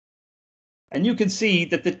 And you can see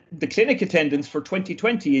that the clinic attendance for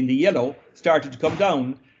 2020 in the yellow started to come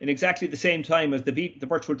down in exactly the same time as the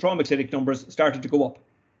virtual trauma clinic numbers started to go up.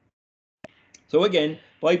 So again,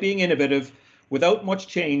 by being innovative, without much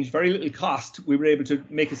change, very little cost, we were able to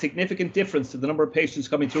make a significant difference to the number of patients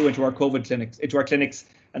coming through into our COVID clinics,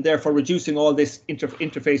 and therefore reducing all this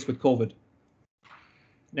interface with COVID.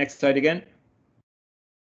 Next slide again.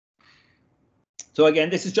 So again,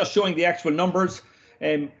 this is just showing the actual numbers.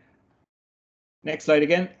 Next slide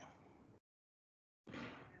again.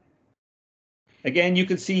 Again, you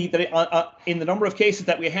can see that in the number of cases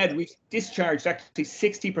that we had, we've discharged actually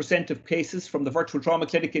 60% of cases from the virtual trauma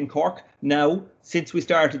clinic in Cork now, since we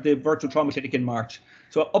started the virtual trauma clinic in March.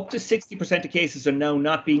 So up to 60% of cases are now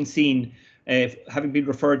not being seen, having been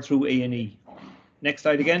referred through A&E. Next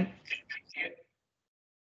slide again.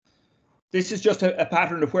 This is just a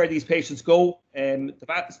pattern of where these patients go. A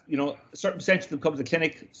certain percentage of them come to the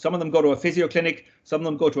clinic. Some of them go to a physio clinic. Some of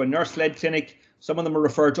them go to a nurse-led clinic. Some of them are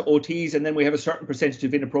referred to OTs, and then we have a certain percentage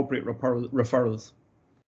of inappropriate referrals.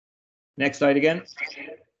 Next slide again.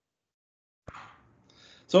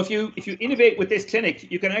 So if you innovate with this clinic,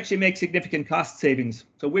 you can actually make significant cost savings.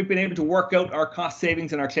 So we've been able to work out our cost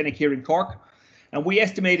savings in our clinic here in Cork. And we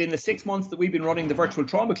estimate in the 6 months that we've been running the virtual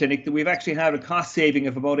trauma clinic that we've actually had a cost saving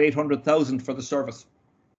of about 800,000 for the service.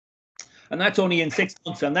 And that's only in 6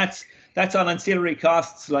 months. And that's on ancillary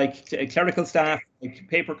costs like clerical staff, like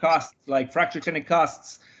paper costs, like fracture clinic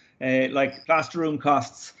costs, like plaster room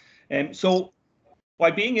costs. So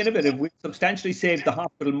by being innovative, we've substantially saved the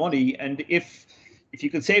hospital money. And if you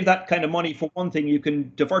can save that kind of money for one thing, you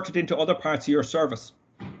can divert it into other parts of your service.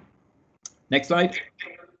 Next slide.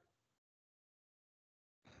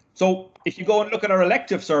 So if you go and look at our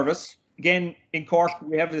elective service, again, in Cork,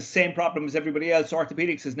 we have the same problem as everybody else.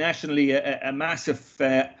 Orthopaedics is nationally a massive,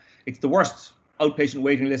 it's the worst outpatient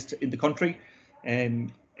waiting list in the country.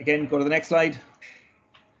 Again, go to the next slide.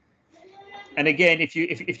 And again, if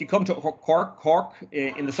you come to Cork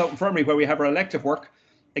in the South Infirmary where we have our elective work,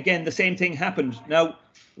 again, the same thing happened. Now,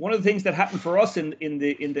 one of the things that happened for us in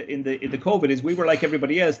the COVID is we were like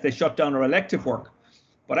everybody else. They shut down our elective work.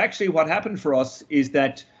 But actually what happened for us is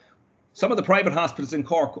that some of the private hospitals in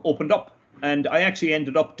Cork opened up, and I actually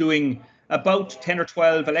ended up doing about 10 or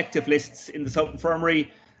 12 elective lists in the South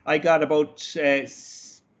Infirmary. I got about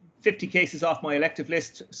 50 cases off my elective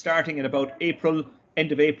list starting in about April,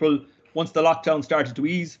 end of April, once the lockdown started to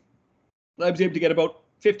ease. I was able to get about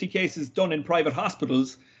 50 cases done in private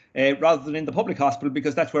hospitals rather than in the public hospital,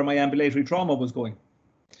 because that's where my ambulatory trauma was going.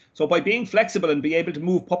 So by being flexible and be able to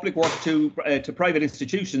move public work to private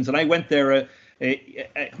institutions, and I went there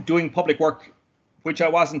doing public work, which I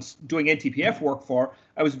wasn't doing NTPF work for,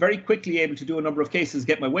 I was very quickly able to do a number of cases,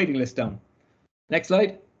 get my waiting list down. Next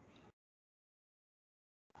slide.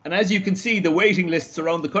 And as you can see, the waiting lists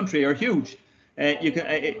around the country are huge. You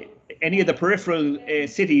can any of the peripheral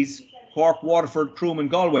cities, Cork, Waterford, Croom and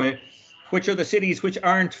Galway, which are the cities which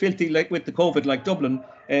aren't filthy like with the COVID, like Dublin,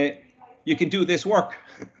 you can do this work.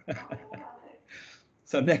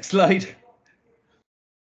 So next slide.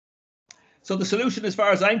 So the solution, as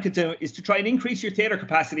far as I'm concerned, is to try and increase your theatre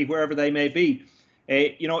capacity wherever they may be.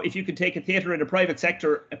 You know, if you can take a theatre in a private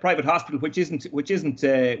sector, a private hospital which isn't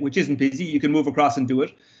busy, you can move across and do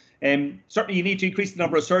it. Certainly, you need to increase the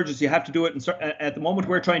number of surgeons. You have to do it. And at the moment,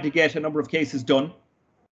 we're trying to get a number of cases done.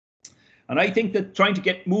 And I think that trying to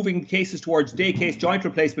get moving cases towards day case joint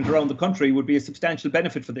replacement around the country would be a substantial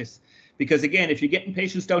benefit for this. Because again, if you're getting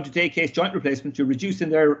patients down to day case joint replacement, you're reducing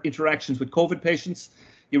their interactions with COVID patients,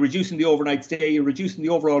 you're reducing the overnight stay, you're reducing the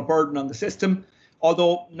overall burden on the system,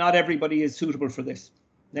 although not everybody is suitable for this.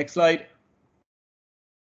 Next slide.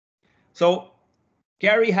 So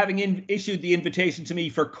Gary, having issued the invitation to me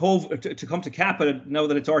for COVID to come to Kappa, now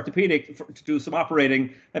that it's orthopedic, to do some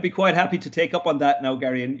operating, I'd be quite happy to take up on that now,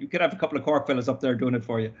 Gary, and you could have a couple of Cork fellas up there doing it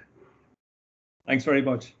for you. Thanks very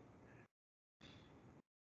much.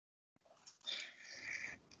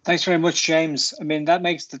 Thanks very much, James. I mean, that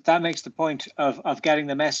makes the point of getting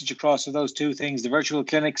the message across of those two things: the virtual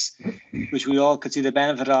clinics, which we all could see the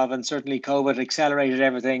benefit of, and certainly COVID accelerated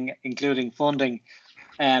everything, including funding.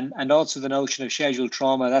 And also the notion of scheduled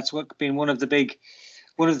trauma. That's what been one of the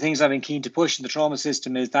things I've been keen to push in the trauma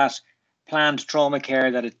system, is that planned trauma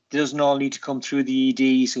care, that it doesn't all need to come through the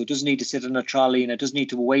ED, so it doesn't need to sit in a trolley, and it doesn't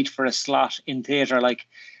need to wait for a slot in theatre like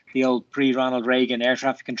the old pre-Ronald Reagan air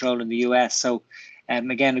traffic control in the US. So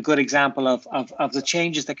again, a good example of the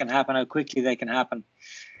changes that can happen, how quickly they can happen.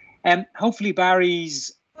 Hopefully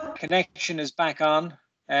Barry's connection is back on.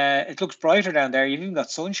 It looks brighter down there. You've even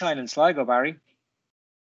got sunshine in Sligo, Barry.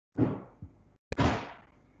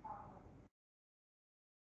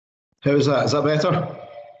 How is that? Is that better?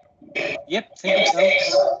 Yep, think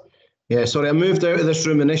so. Yeah, sorry, I moved out of this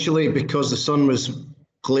room initially because the sun was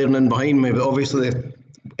glaring in behind me, but obviously the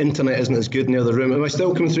internet isn't as good in the other room. Am I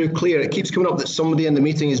still coming through clear? It keeps coming up that somebody in the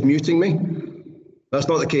meeting is muting me. That's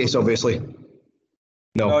not the case, obviously.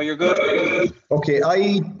 No, you're good. Okay,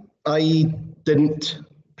 I didn't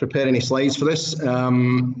prepare any slides for this.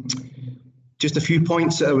 Just a few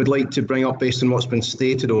points that I would like to bring up based on what's been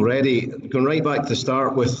stated already. Going right back to the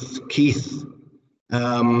start with Keith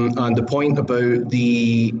and the point about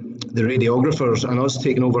the radiographers and us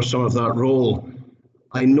taking over some of that role.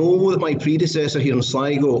 I know that my predecessor here in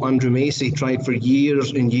Sligo, Andrew Macy, tried for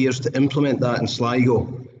years and years to implement that in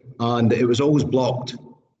Sligo, and it was always blocked.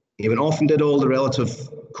 He went off and did all the relative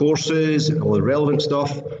courses, all the relevant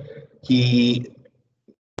stuff. He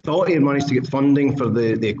thought he had managed to get funding for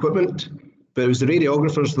the equipment, but it was the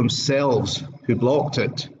radiographers themselves who blocked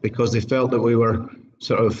it because they felt that we were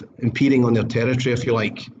sort of impeding on their territory, if you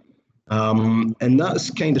like. And that's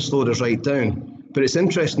kind of slowed us right down. But it's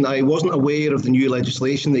interesting, I wasn't aware of the new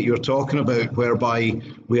legislation that you're talking about, whereby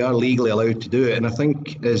we are legally allowed to do it. And I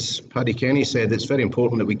think, as Paddy Kenny said, it's very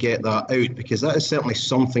important that we get that out, because that is certainly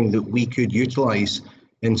something that we could utilise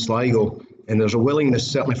in Sligo. And there's a willingness,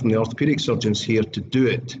 certainly from the orthopaedic surgeons here, to do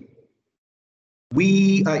it.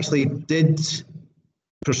 We actually did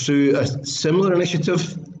pursue a similar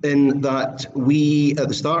initiative in that we, at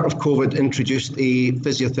the start of COVID, introduced a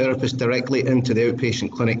physiotherapist directly into the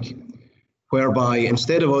outpatient clinic, whereby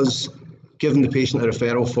instead of us giving the patient a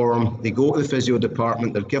referral form, they go to the physio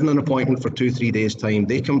department, they're given an appointment for 2-3 days' time,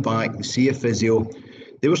 they come back, they see a physio.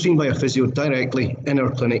 They were seen by a physio directly in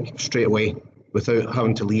our clinic straight away without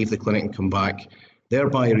having to leave the clinic and come back,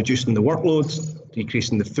 thereby reducing the workload,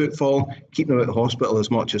 decreasing the footfall, keeping them out of the hospital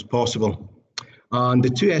as much as possible. And the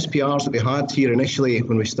two SPRs that we had here initially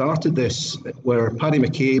when we started this were Paddy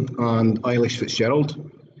McCabe and Eilish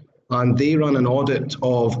Fitzgerald. And they ran an audit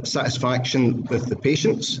of satisfaction with the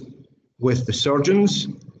patients, with the surgeons,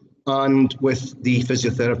 and with the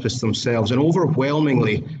physiotherapists themselves. And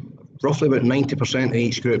overwhelmingly, roughly about 90% in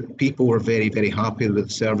each group, people were very, very happy with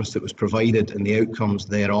the service that was provided and the outcomes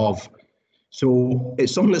thereof. So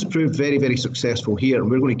it's something that's proved very, very successful here, and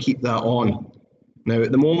we're going to keep that on. Now,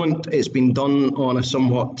 at the moment, it's been done on a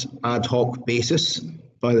somewhat ad hoc basis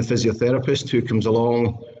by the physiotherapist who comes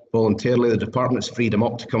along voluntarily. The department's freed him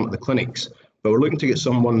up to come to the clinics, but we're looking to get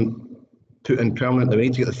someone put in permanently. We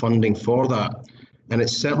need to get the funding for that. And it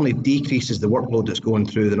certainly decreases the workload that's going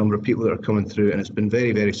through, the number of people that are coming through, and it's been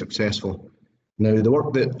very, very successful. Now, the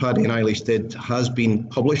work that Paddy and Eilish did has been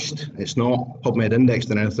published. It's not PubMed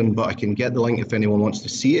indexed or anything, but I can get the link if anyone wants to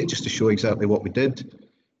see it, just to show exactly what we did.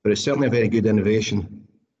 But it's certainly a very good innovation.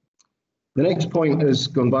 The next point is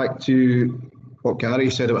going back to what Gary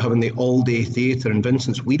said about having the all-day theatre in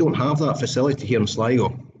Vincent's. We don't have that facility here in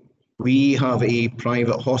Sligo. We have a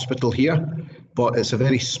private hospital here, but it's a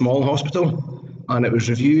very small hospital, and it was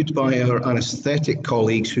reviewed by our anaesthetic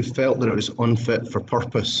colleagues who felt that it was unfit for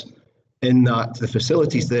purpose, in that the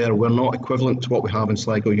facilities there were not equivalent to what we have in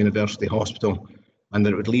Sligo University Hospital, and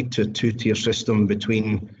that it would lead to a two-tier system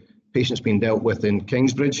between patients being dealt with in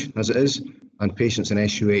Kingsbridge, as it is, and patients in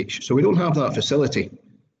SUH. So we don't have that facility.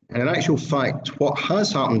 And in actual fact, what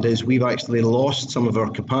has happened is we've actually lost some of our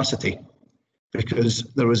capacity, because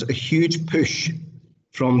there was a huge push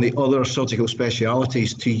from the other surgical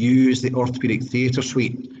specialities to use the orthopaedic theatre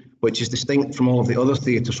suite, which is distinct from all of the other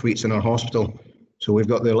theatre suites in our hospital. So we've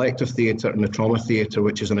got the elective theatre and the trauma theatre,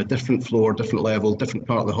 which is on a different floor, different level, different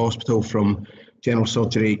part of the hospital from general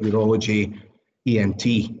surgery, urology, ENT,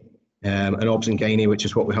 and obs and gynae, which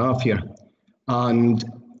is what we have here. And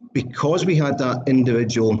because we had that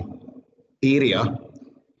individual area,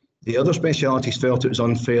 the other specialities felt it was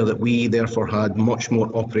unfair that we therefore had much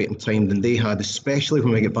more operating time than they had, especially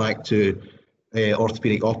when we get back to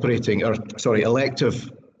orthopaedic operating, or sorry,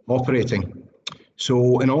 elective operating.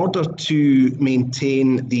 So in order to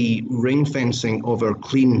maintain the ring fencing of our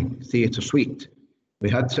clean theatre suite, we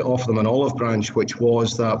had to offer them an olive branch, which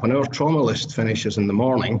was that when our trauma list finishes in the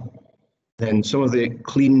morning, then some of the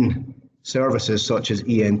clean services such as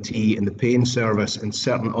ENT and the pain service and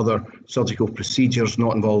certain other surgical procedures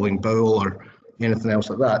not involving bowel or anything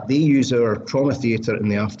else like that, they use our trauma theatre in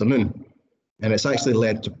the afternoon. And it's actually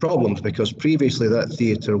led to problems, because previously that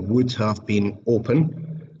theatre would have been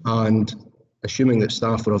open, and assuming that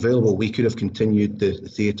staff were available, we could have continued the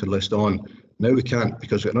theatre list on. Now we can't,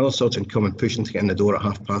 because we've got another surgeon coming pushing to get in the door at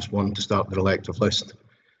 1:30 to start their elective list.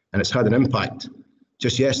 And it's had an impact.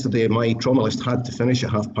 Just yesterday, my trauma list had to finish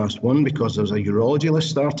at 1:30 because there was a urology list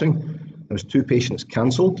starting. There was 2 patients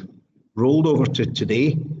cancelled, rolled over to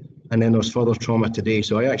today, and then there was further trauma today.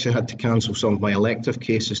 So I actually had to cancel some of my elective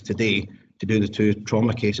cases today to do the 2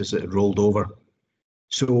 trauma cases that had rolled over.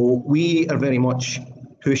 So we are very much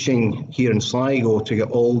pushing here in Sligo to get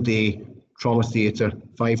all-day trauma theatre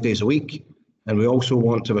 5 days a week. And we also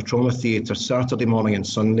want to have a trauma theatre Saturday morning and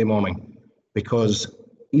Sunday morning, because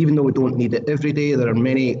even though we don't need it every day, there are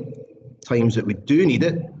many times that we do need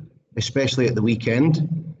it, especially at the weekend.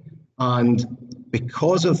 And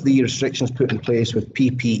because of the restrictions put in place with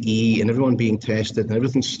PPE and everyone being tested and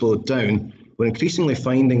everything slowed down, we're increasingly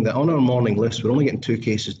finding that on our morning list, we're only getting 2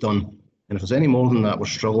 cases done. And if there's any more than that, we're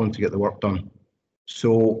struggling to get the work done.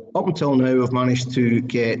 So up until now, I've managed to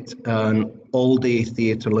get an all-day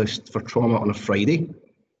theatre list for trauma on a Friday,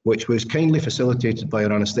 which was kindly facilitated by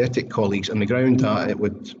our anaesthetic colleagues on the ground that it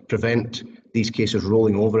would prevent these cases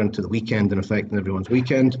rolling over into the weekend and affecting everyone's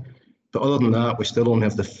weekend. But other than that, we still only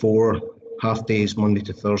have the 4 half days, Monday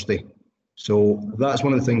to Thursday. So that's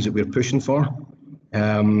one of the things that we're pushing for.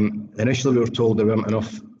 Initially, we were told there weren't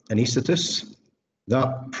enough anaesthetists.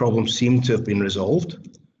 That problem seemed to have been resolved.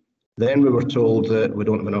 Then we were told that we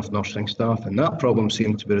don't have enough nursing staff, and that problem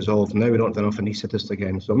seemed to be resolved. Now we don't have enough anaesthetists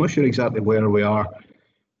again. So I'm not sure exactly where we are.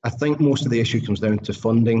 I think most of the issue comes down to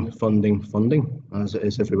funding, as it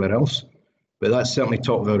is everywhere else. But that's certainly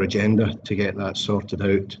top of our agenda to get that sorted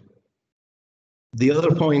out. The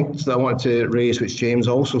other point that I wanted to raise, which James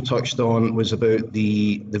also touched on, was about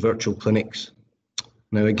the virtual clinics.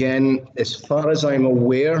 Now again, as far as I'm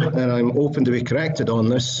aware, and I'm open to be corrected on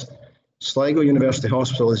this, Sligo University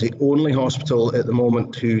Hospital is the only hospital at the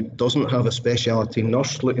moment who doesn't have a specialty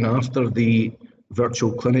nurse looking after the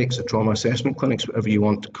virtual clinics, the trauma assessment clinics, whatever you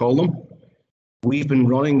want to call them. We've been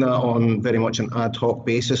running that on very much an ad hoc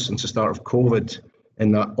basis since the start of COVID,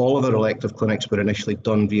 in that all of our elective clinics were initially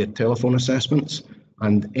done via telephone assessments,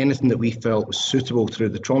 and anything that we felt was suitable through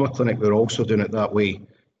the trauma clinic, we were also doing it that way.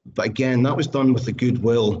 But again, that was done with the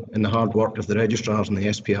goodwill and the hard work of the registrars and the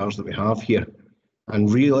SPRs that we have here.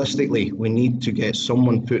 And realistically, we need to get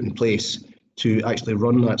someone put in place to actually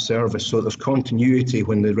run that service so there's continuity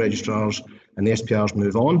when the registrars and the SPRs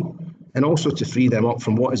move on, and also to free them up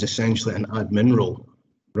from what is essentially an admin role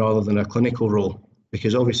rather than a clinical role,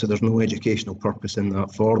 because obviously there's no educational purpose in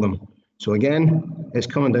that for them. So again, it's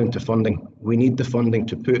coming down to funding. We need the funding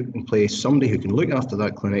to put in place somebody who can look after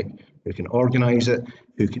that clinic, who can organise it,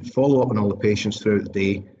 who can follow up on all the patients throughout the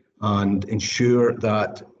day and ensure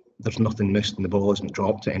that there's nothing missed and the ball isn't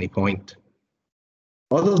dropped at any point.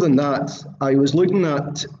 Other than that, I was looking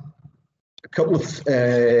at a couple of,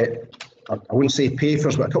 I wouldn't say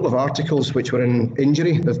papers, but a couple of articles which were in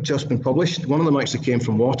injury that have just been published. One of them actually came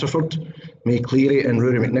from Waterford, May Cleary and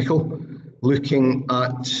Rory McNichol, looking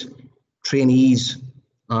at trainees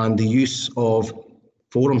and the use of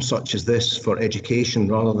forums such as this for education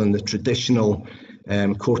rather than the traditional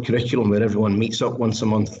core curriculum where everyone meets up once a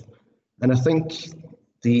month. And I think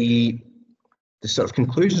the sort of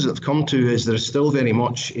conclusions that have come to is there is still very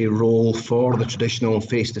much a role for the traditional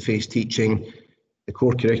face-to-face teaching, the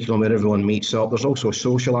core curriculum where everyone meets up. There's also a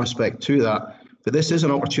social aspect to that. But this is an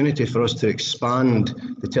opportunity for us to expand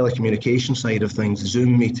the telecommunication side of things,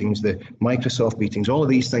 Zoom meetings, the Microsoft meetings, all of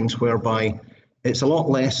these things whereby it's a lot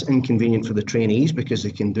less inconvenient for the trainees because they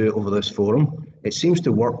can do it over this forum. It seems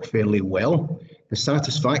to work fairly well. The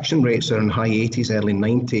satisfaction rates are in high 80s, early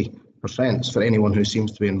 90% for anyone who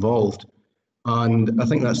seems to be involved. And I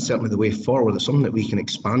think that's certainly the way forward. It's something that we can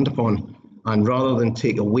expand upon. And rather than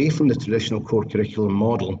take away from the traditional core curriculum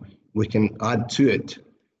model, we can add to it.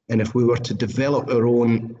 And if we were to develop our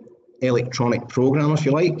own electronic program, if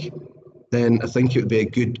you like, then I think it would be a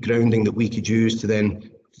good grounding that we could use to then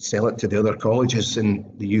sell it to the other colleges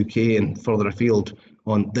in the UK and further afield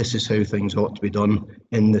on this is how things ought to be done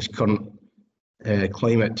in this current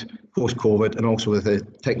climate post-COVID, and also with the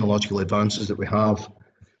technological advances that we have.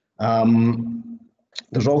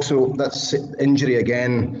 There's also, that's injury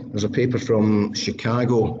again, there's a paper from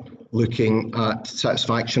Chicago looking at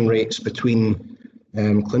satisfaction rates between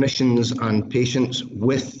clinicians and patients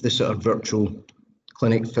with the sort of virtual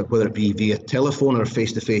clinic, whether it be via telephone or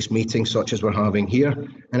face-to-face meetings such as we're having here.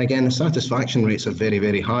 And again, the satisfaction rates are very,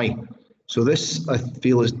 very high. So this, I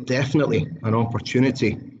feel, is definitely an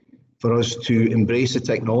opportunity for us to embrace the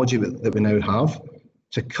technology that we now have,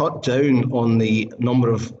 to cut down on the number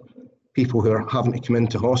of people who are having to come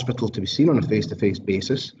into hospital to be seen on a face-to-face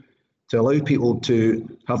basis, to allow people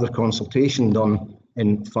to have their consultation done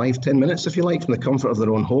in 5-10 minutes, if you like, from the comfort of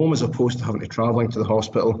their own home, as opposed to having to travelling to the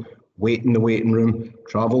hospital, wait in the waiting room,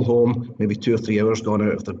 travel home, maybe 2 or 3 hours gone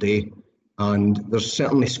out of their day. And there's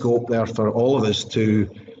certainly scope there for all of us to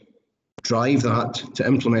drive that, to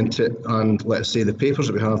implement it. And let's say the papers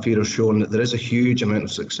that we have here have shown that there is a huge amount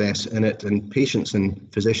of success in it, and patients and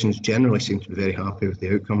physicians generally seem to be very happy with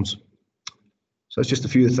the outcomes. So that's just a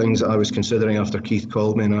few of the things that I was considering after Keith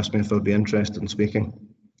called me and asked me if I'd be interested in speaking.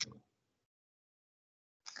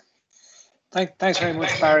 Thanks very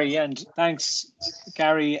much, Barry, and thanks,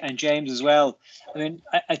 Gary and James as well. I mean,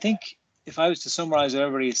 I think if I was to summarise what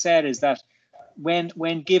everybody has said, is that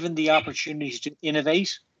when given the opportunity to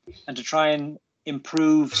innovate and to try and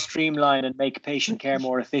improve, streamline and make patient care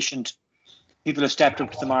more efficient, people have stepped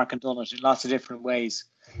up to the mark and done it in lots of different ways.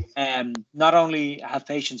 Not only have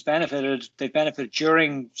patients benefited, they've benefited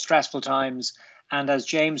during stressful times, and as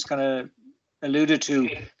James kind of alluded to,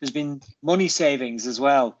 there's been money savings as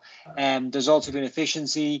well. There's also been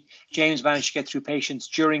efficiency. James managed to get through patients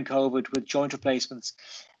during COVID with joint replacements.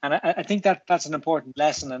 And I think that's an important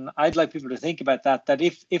lesson. And I'd like people to think about that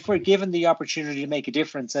if we're given the opportunity to make a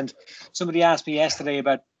difference, and somebody asked me yesterday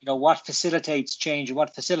about, what facilitates change and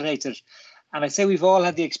what facilitates it. And I say we've all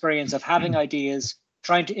had the experience of having ideas,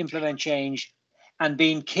 trying to implement change, and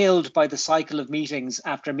being killed by the cycle of meetings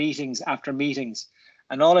after meetings after meetings.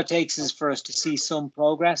 And all it takes is for us to see some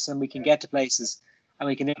progress, and we can get to places and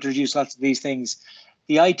we can introduce lots of these things.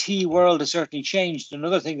 The IT world has certainly changed.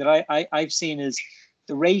 Another thing that I've seen is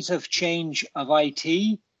the rate of change of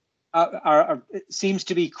IT seems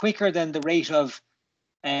to be quicker than the rate of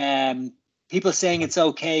people saying it's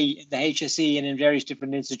okay in the HSE and in various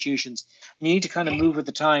different institutions. And you need to kind of move with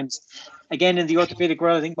the times. Again, in the orthopaedic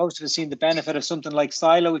world, I think most of us have seen the benefit of something like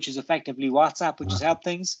Silo, which is effectively WhatsApp, which has helped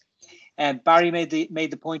things. Barry made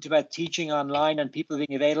the point about teaching online and people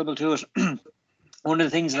being available to it. One of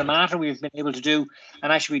the things in the matter we've been able to do,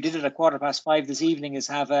 and actually we did it at 5:15 this evening, is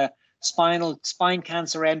have a spine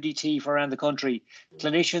cancer MDT for around the country.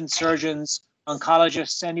 Clinicians, surgeons,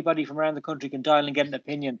 oncologists, anybody from around the country can dial and get an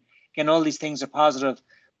opinion. Again, all these things are positive,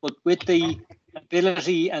 but with the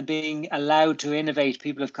ability and being allowed to innovate,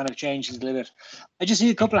 people have kind of changed a little bit. I just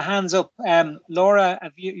need a couple of hands up. Laura,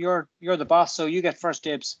 you're the boss, so you get first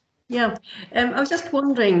dibs. Yeah, I was just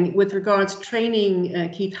wondering, with regards to training,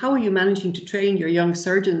 Keith, how are you managing to train your young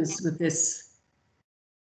surgeons with this?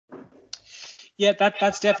 Yeah,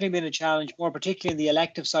 that's definitely been a challenge, more particularly in the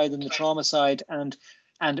elective side than the trauma side,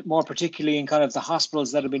 and more particularly in kind of the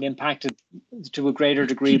hospitals that have been impacted to a greater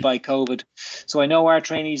degree by COVID. So I know our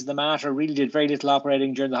trainees in the matter really did very little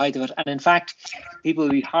operating during the height of it. And in fact, people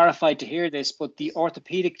will be horrified to hear this, but the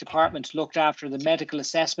orthopaedic department looked after the medical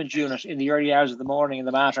assessment unit in the early hours of the morning in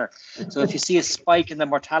the matter. So if you see a spike in the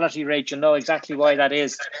mortality rate, you'll know exactly why that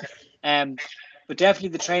is. But definitely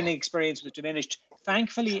the training experience was diminished.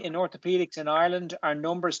 Thankfully, in orthopaedics in Ireland, our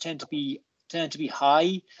numbers tend to be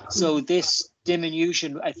high. So this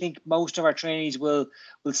diminution. I think most of our trainees will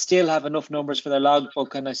still have enough numbers for their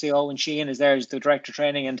logbook. And I see Owen Sheehan is there as the director of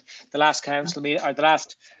training, and the last council meeting or the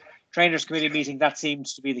last trainers committee meeting, that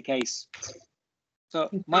seems to be the case. So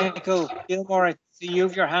Michael Gilmore, I see you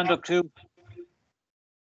have your hand up too.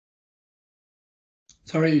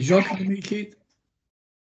 Sorry, you're talking to me, Keith?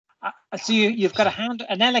 I see you've got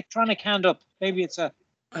an electronic hand up. Maybe it's a...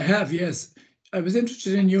 I have, yes. I was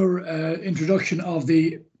interested in your introduction of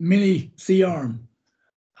the mini C-arm.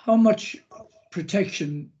 How much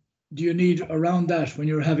protection do you need around that when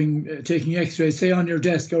you're taking x-rays, say on your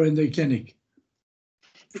desk or in the clinic,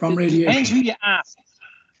 from radiation? Depends who you ask.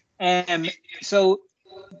 So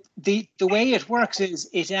the way it works is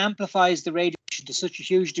it amplifies the radiation to such a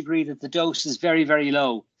huge degree that the dose is very, very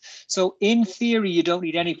low. So in theory, you don't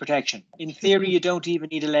need any protection. In theory, you don't even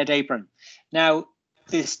need a lead apron. Now,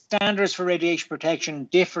 the standards for radiation protection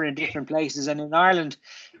differ in different places, and in Ireland,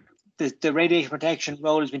 the radiation protection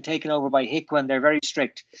role has been taken over by HICWA, and they're very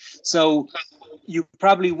strict. So you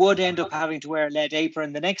probably would end up having to wear a lead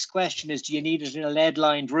apron. The next question is, do you need it in a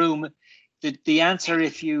lead-lined room? The answer,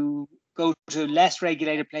 if you go to less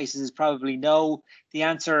regulated places, is probably no. The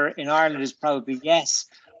answer in Ireland is probably yes.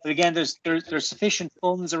 But again, there's sufficient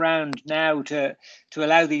funds around now to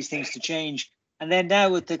allow these things to change. And then now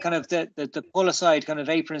with the kind of the pull-aside kind of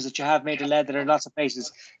aprons that you have made of lead that are in lots of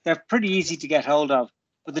places, they're pretty easy to get hold of.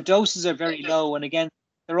 But the doses are very low. And again,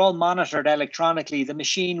 they're all monitored electronically. The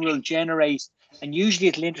machine will generate, and usually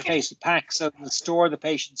it'll interface with PACS, so it'll store the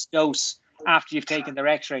patient's dose after you've taken their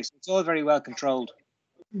x-ray. So it's all very well controlled.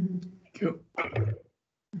 Cool.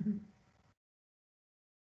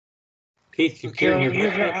 Keith,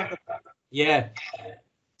 yeah.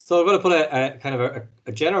 So I'm going to put a kind of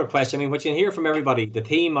a general question. I mean, what you hear from everybody, the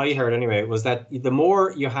theme I heard anyway, was that the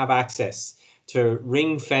more you have access to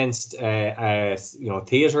ring-fenced,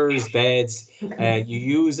 theatres, beds, you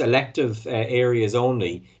use elective areas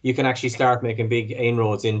only, you can actually start making big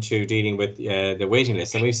inroads into dealing with the waiting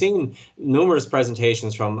list. And we've seen numerous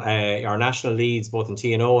presentations from our national leads, both in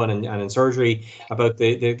TNO and in surgery, about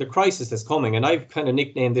the crisis that's coming. And I've kind of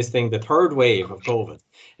nicknamed this thing the third wave of COVID.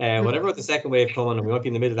 Whatever the second wave coming, and we might be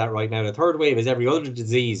in the middle of that right now, the third wave is every other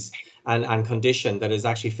disease and condition that is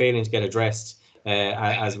actually failing to get addressed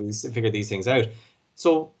as we figure these things out.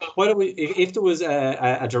 So why don't we, if there was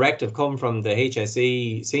a directive come from the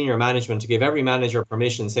HSE senior management to give every manager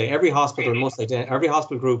permission, say every hospital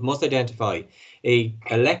group must identify a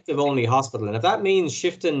elective only hospital, and if that means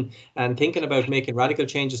shifting and thinking about making radical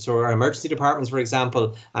changes to our emergency departments, for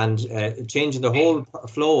example, and changing the whole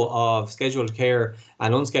flow of scheduled care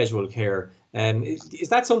and unscheduled care, is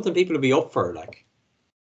that something people would be up for? Like,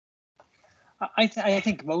 I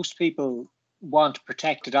think most people want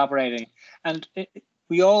protected operating, and a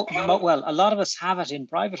lot of us have it in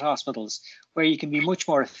private hospitals where you can be much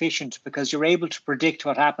more efficient because you're able to predict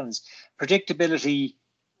what happens. Predictability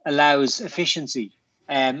allows efficiency,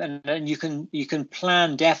 and you can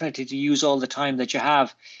plan definitely to use all the time that you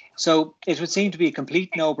have. So it would seem to be a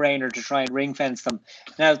complete no-brainer to try and ring fence them.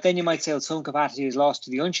 Now then you might say, well, some capacity is lost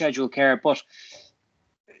to the unscheduled care, but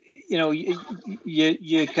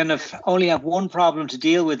you kind of only have one problem to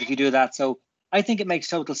deal with if you do that. So I think it makes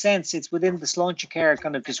total sense. It's within the Sláinte Care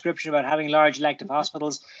kind of description about having large elective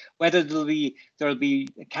hospitals. Whether there'll be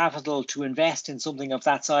capital to invest in something of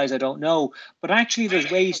that size, I don't know. But actually, there's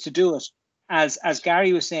ways to do it. As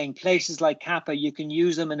Gary was saying, places like Kappa, you can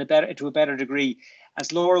use them to a better degree.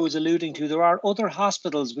 As Laura was alluding to, there are other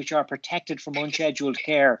hospitals which are protected from unscheduled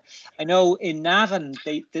care. I know in Navan,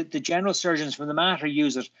 the general surgeons from the Mater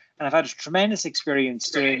use it, and I've had a tremendous experience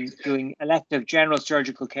doing elective general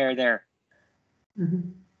surgical care there.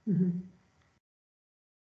 Mm-hmm. Mm-hmm.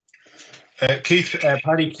 Keith,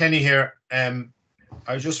 Paddy Kenny here.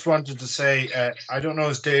 I just wanted to say, I don't know,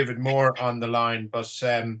 is David Moore on the line, but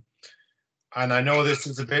and I know this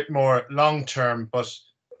is a bit more long term, but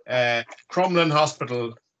Crumlin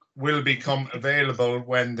Hospital will become available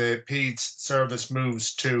when the PEDS service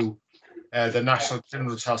moves to the National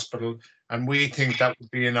Children's Hospital, and we think that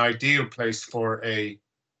would be an ideal place for a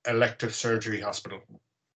elective surgery hospital.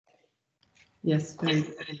 Yes, very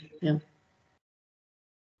good. Yeah.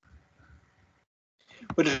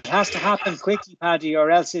 But it has to happen quickly, Paddy,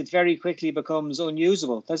 or else it very quickly becomes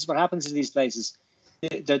unusable. That's what happens in these places.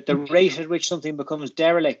 The rate at which something becomes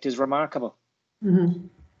derelict is remarkable. Mm-hmm.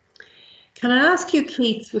 Can I ask you,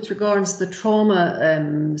 Keith, with regards to the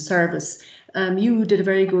trauma service? You did a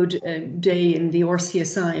very good day in the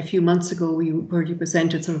RCSI a few months ago where you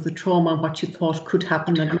presented sort of the trauma, what you thought could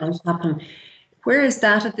happen and might happen. Where is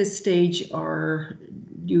that at this stage, or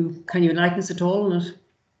can you enlighten us at all on it?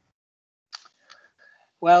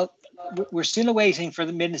 Well, we're still awaiting for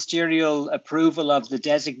the ministerial approval of the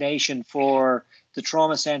designation for the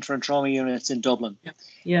trauma centre and trauma units in Dublin.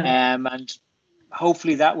 Yeah. And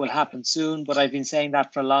hopefully that will happen soon. But I've been saying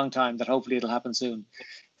that for a long time, that hopefully it'll happen soon.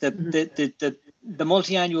 The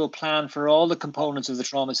multi-annual plan for all the components of the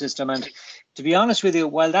trauma system, and to be honest with you,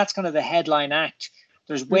 while that's kind of the headline act,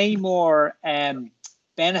 there's way more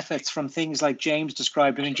benefits from things like James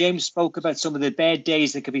described. I mean, James spoke about some of the bed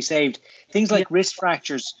days that could be saved. Things like wrist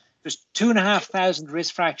fractures. There's 2,500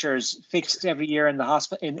 wrist fractures fixed every year in the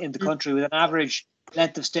hospital in the country, with an average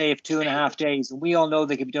length of stay of 2.5 days, and we all know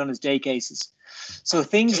they can be done as day cases. So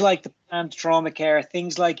things like the planned trauma care,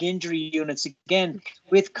 things like injury units, again,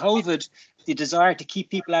 with COVID, the desire to keep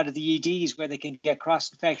people out of the EDs where they can get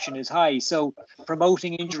cross-infection is high. So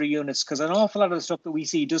promoting injury units, because an awful lot of the stuff that we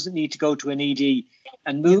see doesn't need to go to an ED,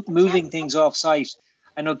 and moving things off-site.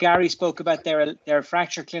 I know Gary spoke about their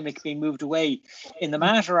fracture clinic being moved away. In the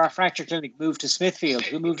Mater, our fracture clinic moved to Smithfield,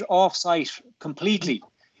 who moved off-site completely,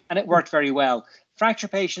 and it worked very well. Fracture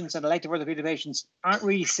patients and elective orthopaedic patients aren't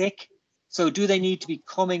really sick. So do they need to be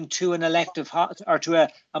coming to an elective or to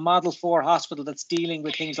a Model 4 hospital that's dealing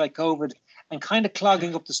with things like COVID and kind of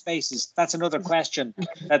clogging up the spaces? That's another question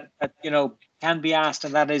that can be asked,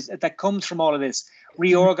 and that comes from all of this,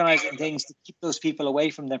 reorganizing things to keep those people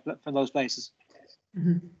away from those places.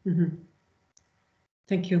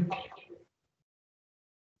 Thank you.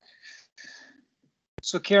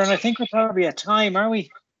 So Kieran, I think we're probably at time, are we?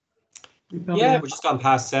 Yeah, we're just gone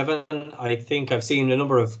past 7. I think I've seen a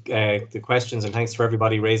number of the questions, and thanks for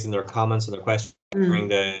everybody raising their comments and their questions during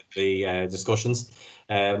the discussions.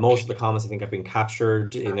 Most of the comments I think have been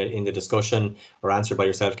captured in the discussion or answered by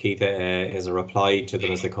yourself, Keith, as a reply to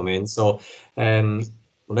them as they come in. So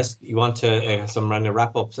unless you want to some random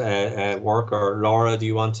wrap-up work, or Laura, do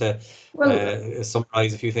you want to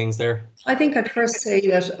summarise a few things there? I think I'd first say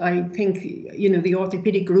that I think, the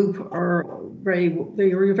orthopaedic group are a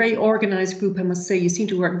very organised group, I must say. You seem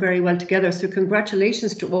to work very well together, so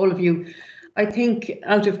congratulations to all of you. I think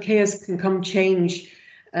out of chaos can come change.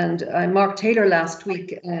 And Mark Taylor last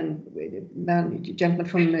week, a gentleman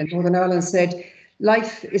from Northern Ireland, said,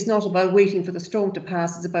 life is not about waiting for the storm to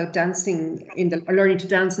pass, it's about learning to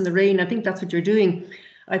dance in the rain. I think that's what you're doing.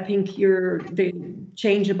 I think the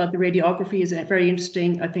change about the radiography is very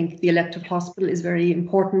interesting. I think the elective hospital is very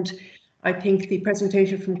important. I think the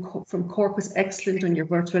presentation from Cork was excellent on your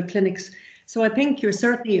virtual clinics. So I think you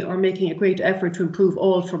certainly are making a great effort to improve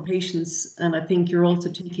all for patients, and I think you're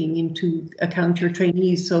also taking into account your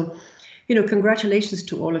trainees. So, congratulations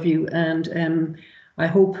to all of you, and I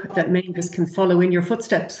hope that many of us can follow in your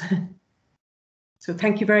footsteps. So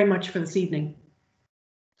thank you very much for this evening.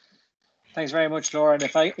 Thanks very much, Laura. And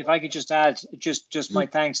if I could just add just my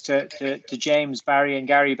thanks to James, Barry and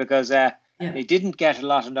Gary, because they didn't get a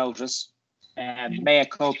lot of notice. Mea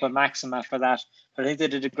culpa maxima for that. But I think they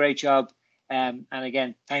did a great job. And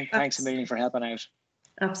again, thanks a million for helping out.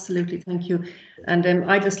 Absolutely, thank you. And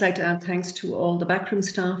I'd just like to add thanks to all the backroom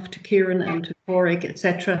staff, to Kieran and to Porrick,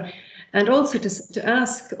 etc. And also to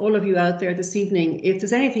ask all of you out there this evening, if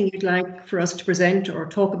there's anything you'd like for us to present or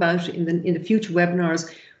talk about in the future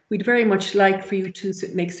webinars, we'd very much like for you to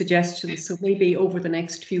make suggestions. So maybe over the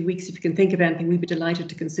next few weeks, if you can think of anything, we'd be delighted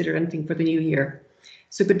to consider anything for the new year.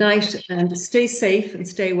 So good night, and stay safe and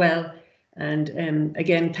stay well. And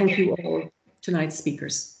again, thank you all, tonight's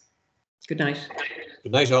speakers. Good night.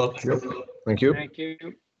 Good night, all. Thank you. Thank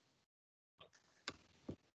you.